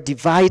that were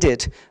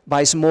divided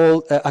by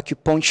small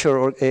acupuncture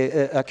or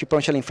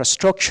acupuncture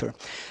infrastructure.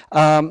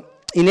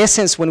 In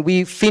essence, when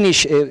we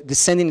finish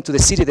descending into the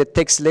city that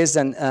takes less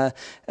than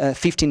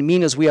 15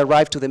 minutes, we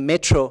arrive to the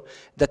metro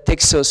that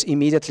takes us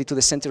immediately to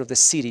the center of the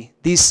city.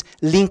 This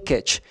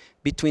linkage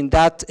between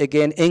that,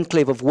 again,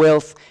 enclave of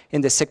wealth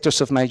and the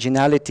sectors of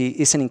marginality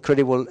is an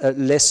incredible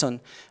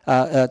lesson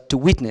to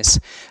witness.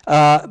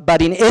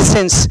 But in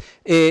essence,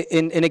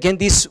 and again,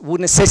 this would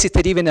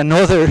necessitate even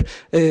another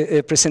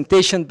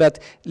presentation, but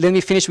let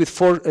me finish with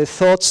 4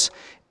 thoughts.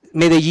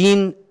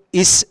 Medellin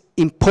is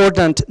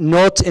important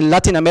not in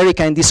Latin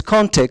America in this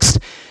context,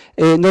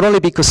 not only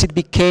because it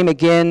became,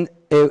 again,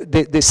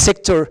 the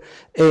sector,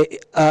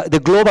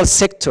 the global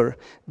sector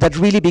that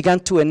really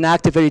began to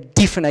enact a very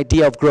different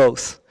idea of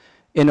growth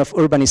and of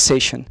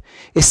urbanization.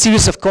 A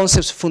series of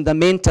concepts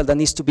fundamental that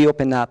needs to be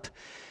opened up.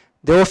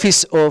 The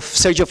office of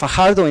Sergio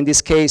Fajardo, in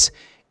this case,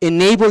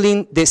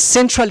 enabling the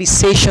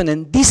centralization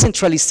and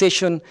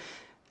decentralization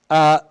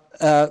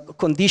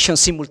conditions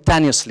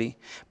simultaneously.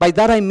 By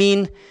that I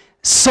mean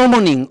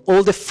summoning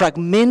all the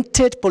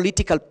fragmented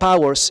political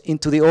powers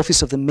into the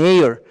office of the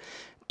mayor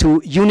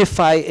to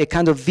unify a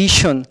kind of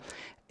vision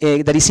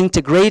that is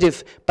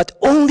integrative, but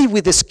only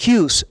with the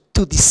excuse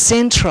to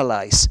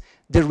decentralize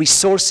the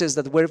resources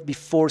that were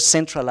before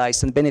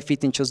centralized and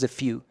benefiting just a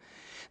few.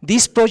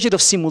 This project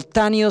of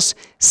simultaneous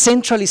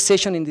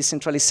centralization and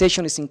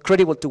decentralization is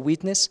incredible to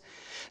witness.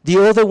 The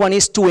other one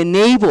is to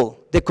enable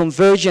the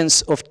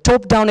convergence of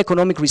top-down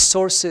economic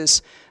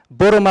resources,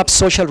 bottom-up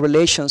social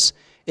relations,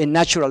 and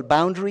natural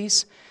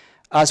boundaries.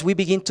 As we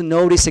begin to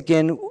notice,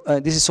 again,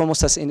 this is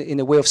almost as in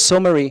a way of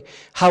summary,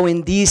 how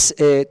in these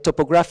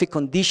topographic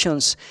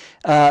conditions,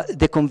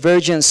 the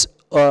convergence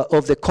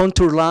of the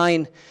contour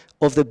line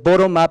of the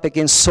bottom-up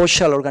against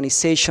social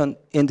organization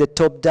and the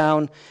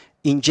top-down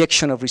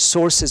injection of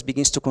resources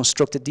begins to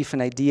construct a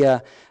different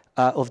idea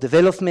of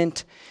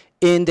development,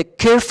 and the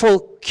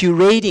careful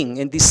curating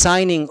and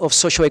designing of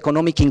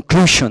socioeconomic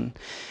inclusion.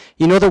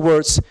 In other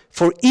words,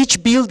 for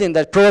each building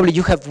that probably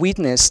you have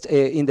witnessed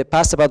in the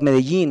past about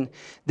Medellin,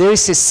 there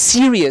is a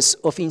series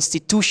of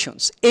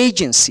institutions,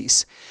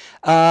 agencies,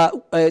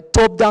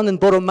 top-down and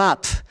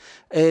bottom-up,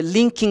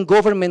 linking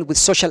government with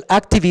social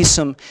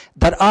activism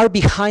that are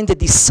behind the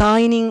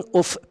designing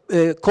of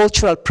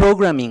cultural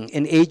programming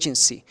and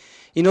agency.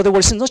 In other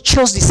words, it's not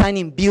just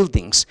designing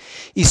buildings,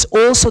 it's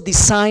also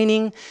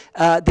designing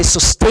the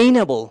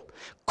sustainable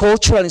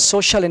cultural and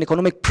social and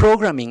economic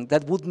programming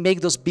that would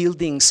make those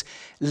buildings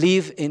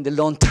live in the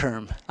long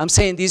term. I'm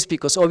saying this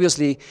because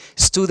obviously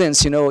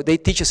students, you know, they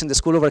teach us in the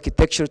School of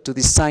Architecture to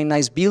design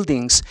nice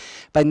buildings,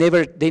 but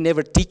they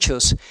never teach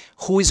us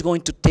who is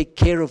going to take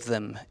care of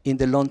them in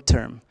the long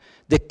term.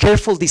 The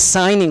careful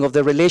designing of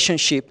the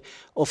relationship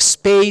of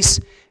space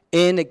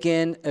and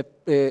again,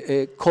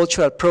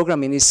 cultural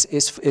programming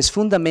is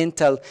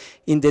fundamental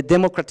in the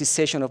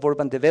democratization of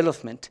urban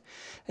development.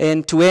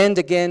 And to end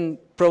again,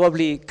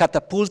 probably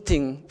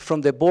catapulting from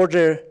the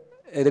border,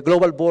 the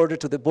global border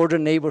to the border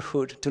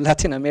neighborhood to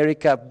Latin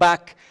America,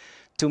 back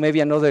to maybe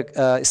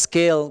another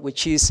scale,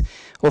 which is,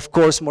 of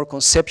course, more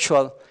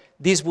conceptual.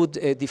 This would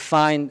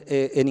define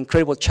an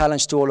incredible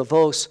challenge to all of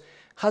us.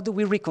 How do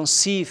we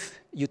reconceive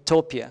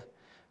utopia.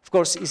 Of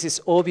course, this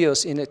is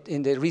obvious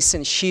in the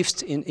recent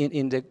shifts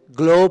in the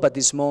globe at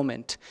this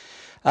moment.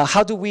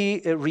 How do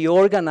we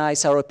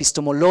reorganize our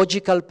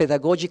epistemological,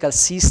 pedagogical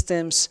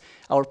systems,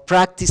 our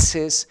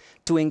practices,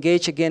 to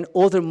engage, again,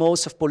 other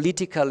modes of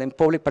political and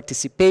public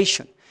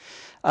participation?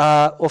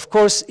 Of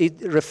course,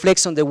 it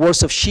reflects on the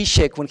words of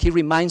Zizek when he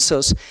reminds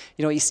us,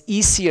 it's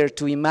easier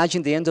to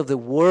imagine the end of the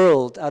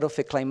world out of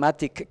a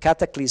climatic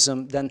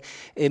cataclysm than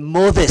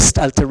modest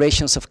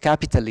alterations of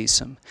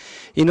capitalism.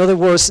 In other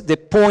words, the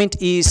point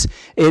is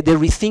the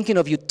rethinking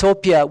of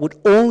utopia would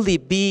only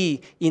be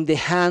in the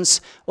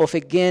hands of,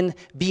 again,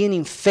 being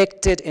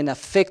infected and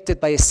affected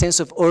by a sense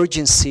of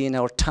urgency in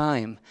our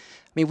time.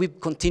 I mean, we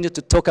continue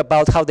to talk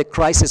about how the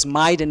crisis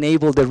might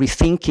enable the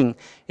rethinking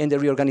and the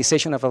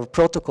reorganization of our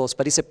protocols,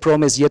 but it's a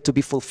promise yet to be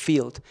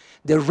fulfilled.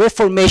 The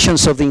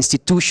reformations of the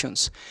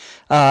institutions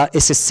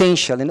is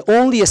essential, and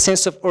only a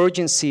sense of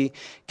urgency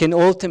can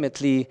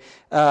ultimately,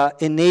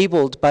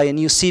 enabled by a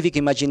new civic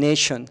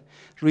imagination,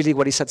 really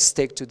what is at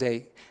stake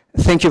today.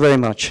 Thank you very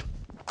much.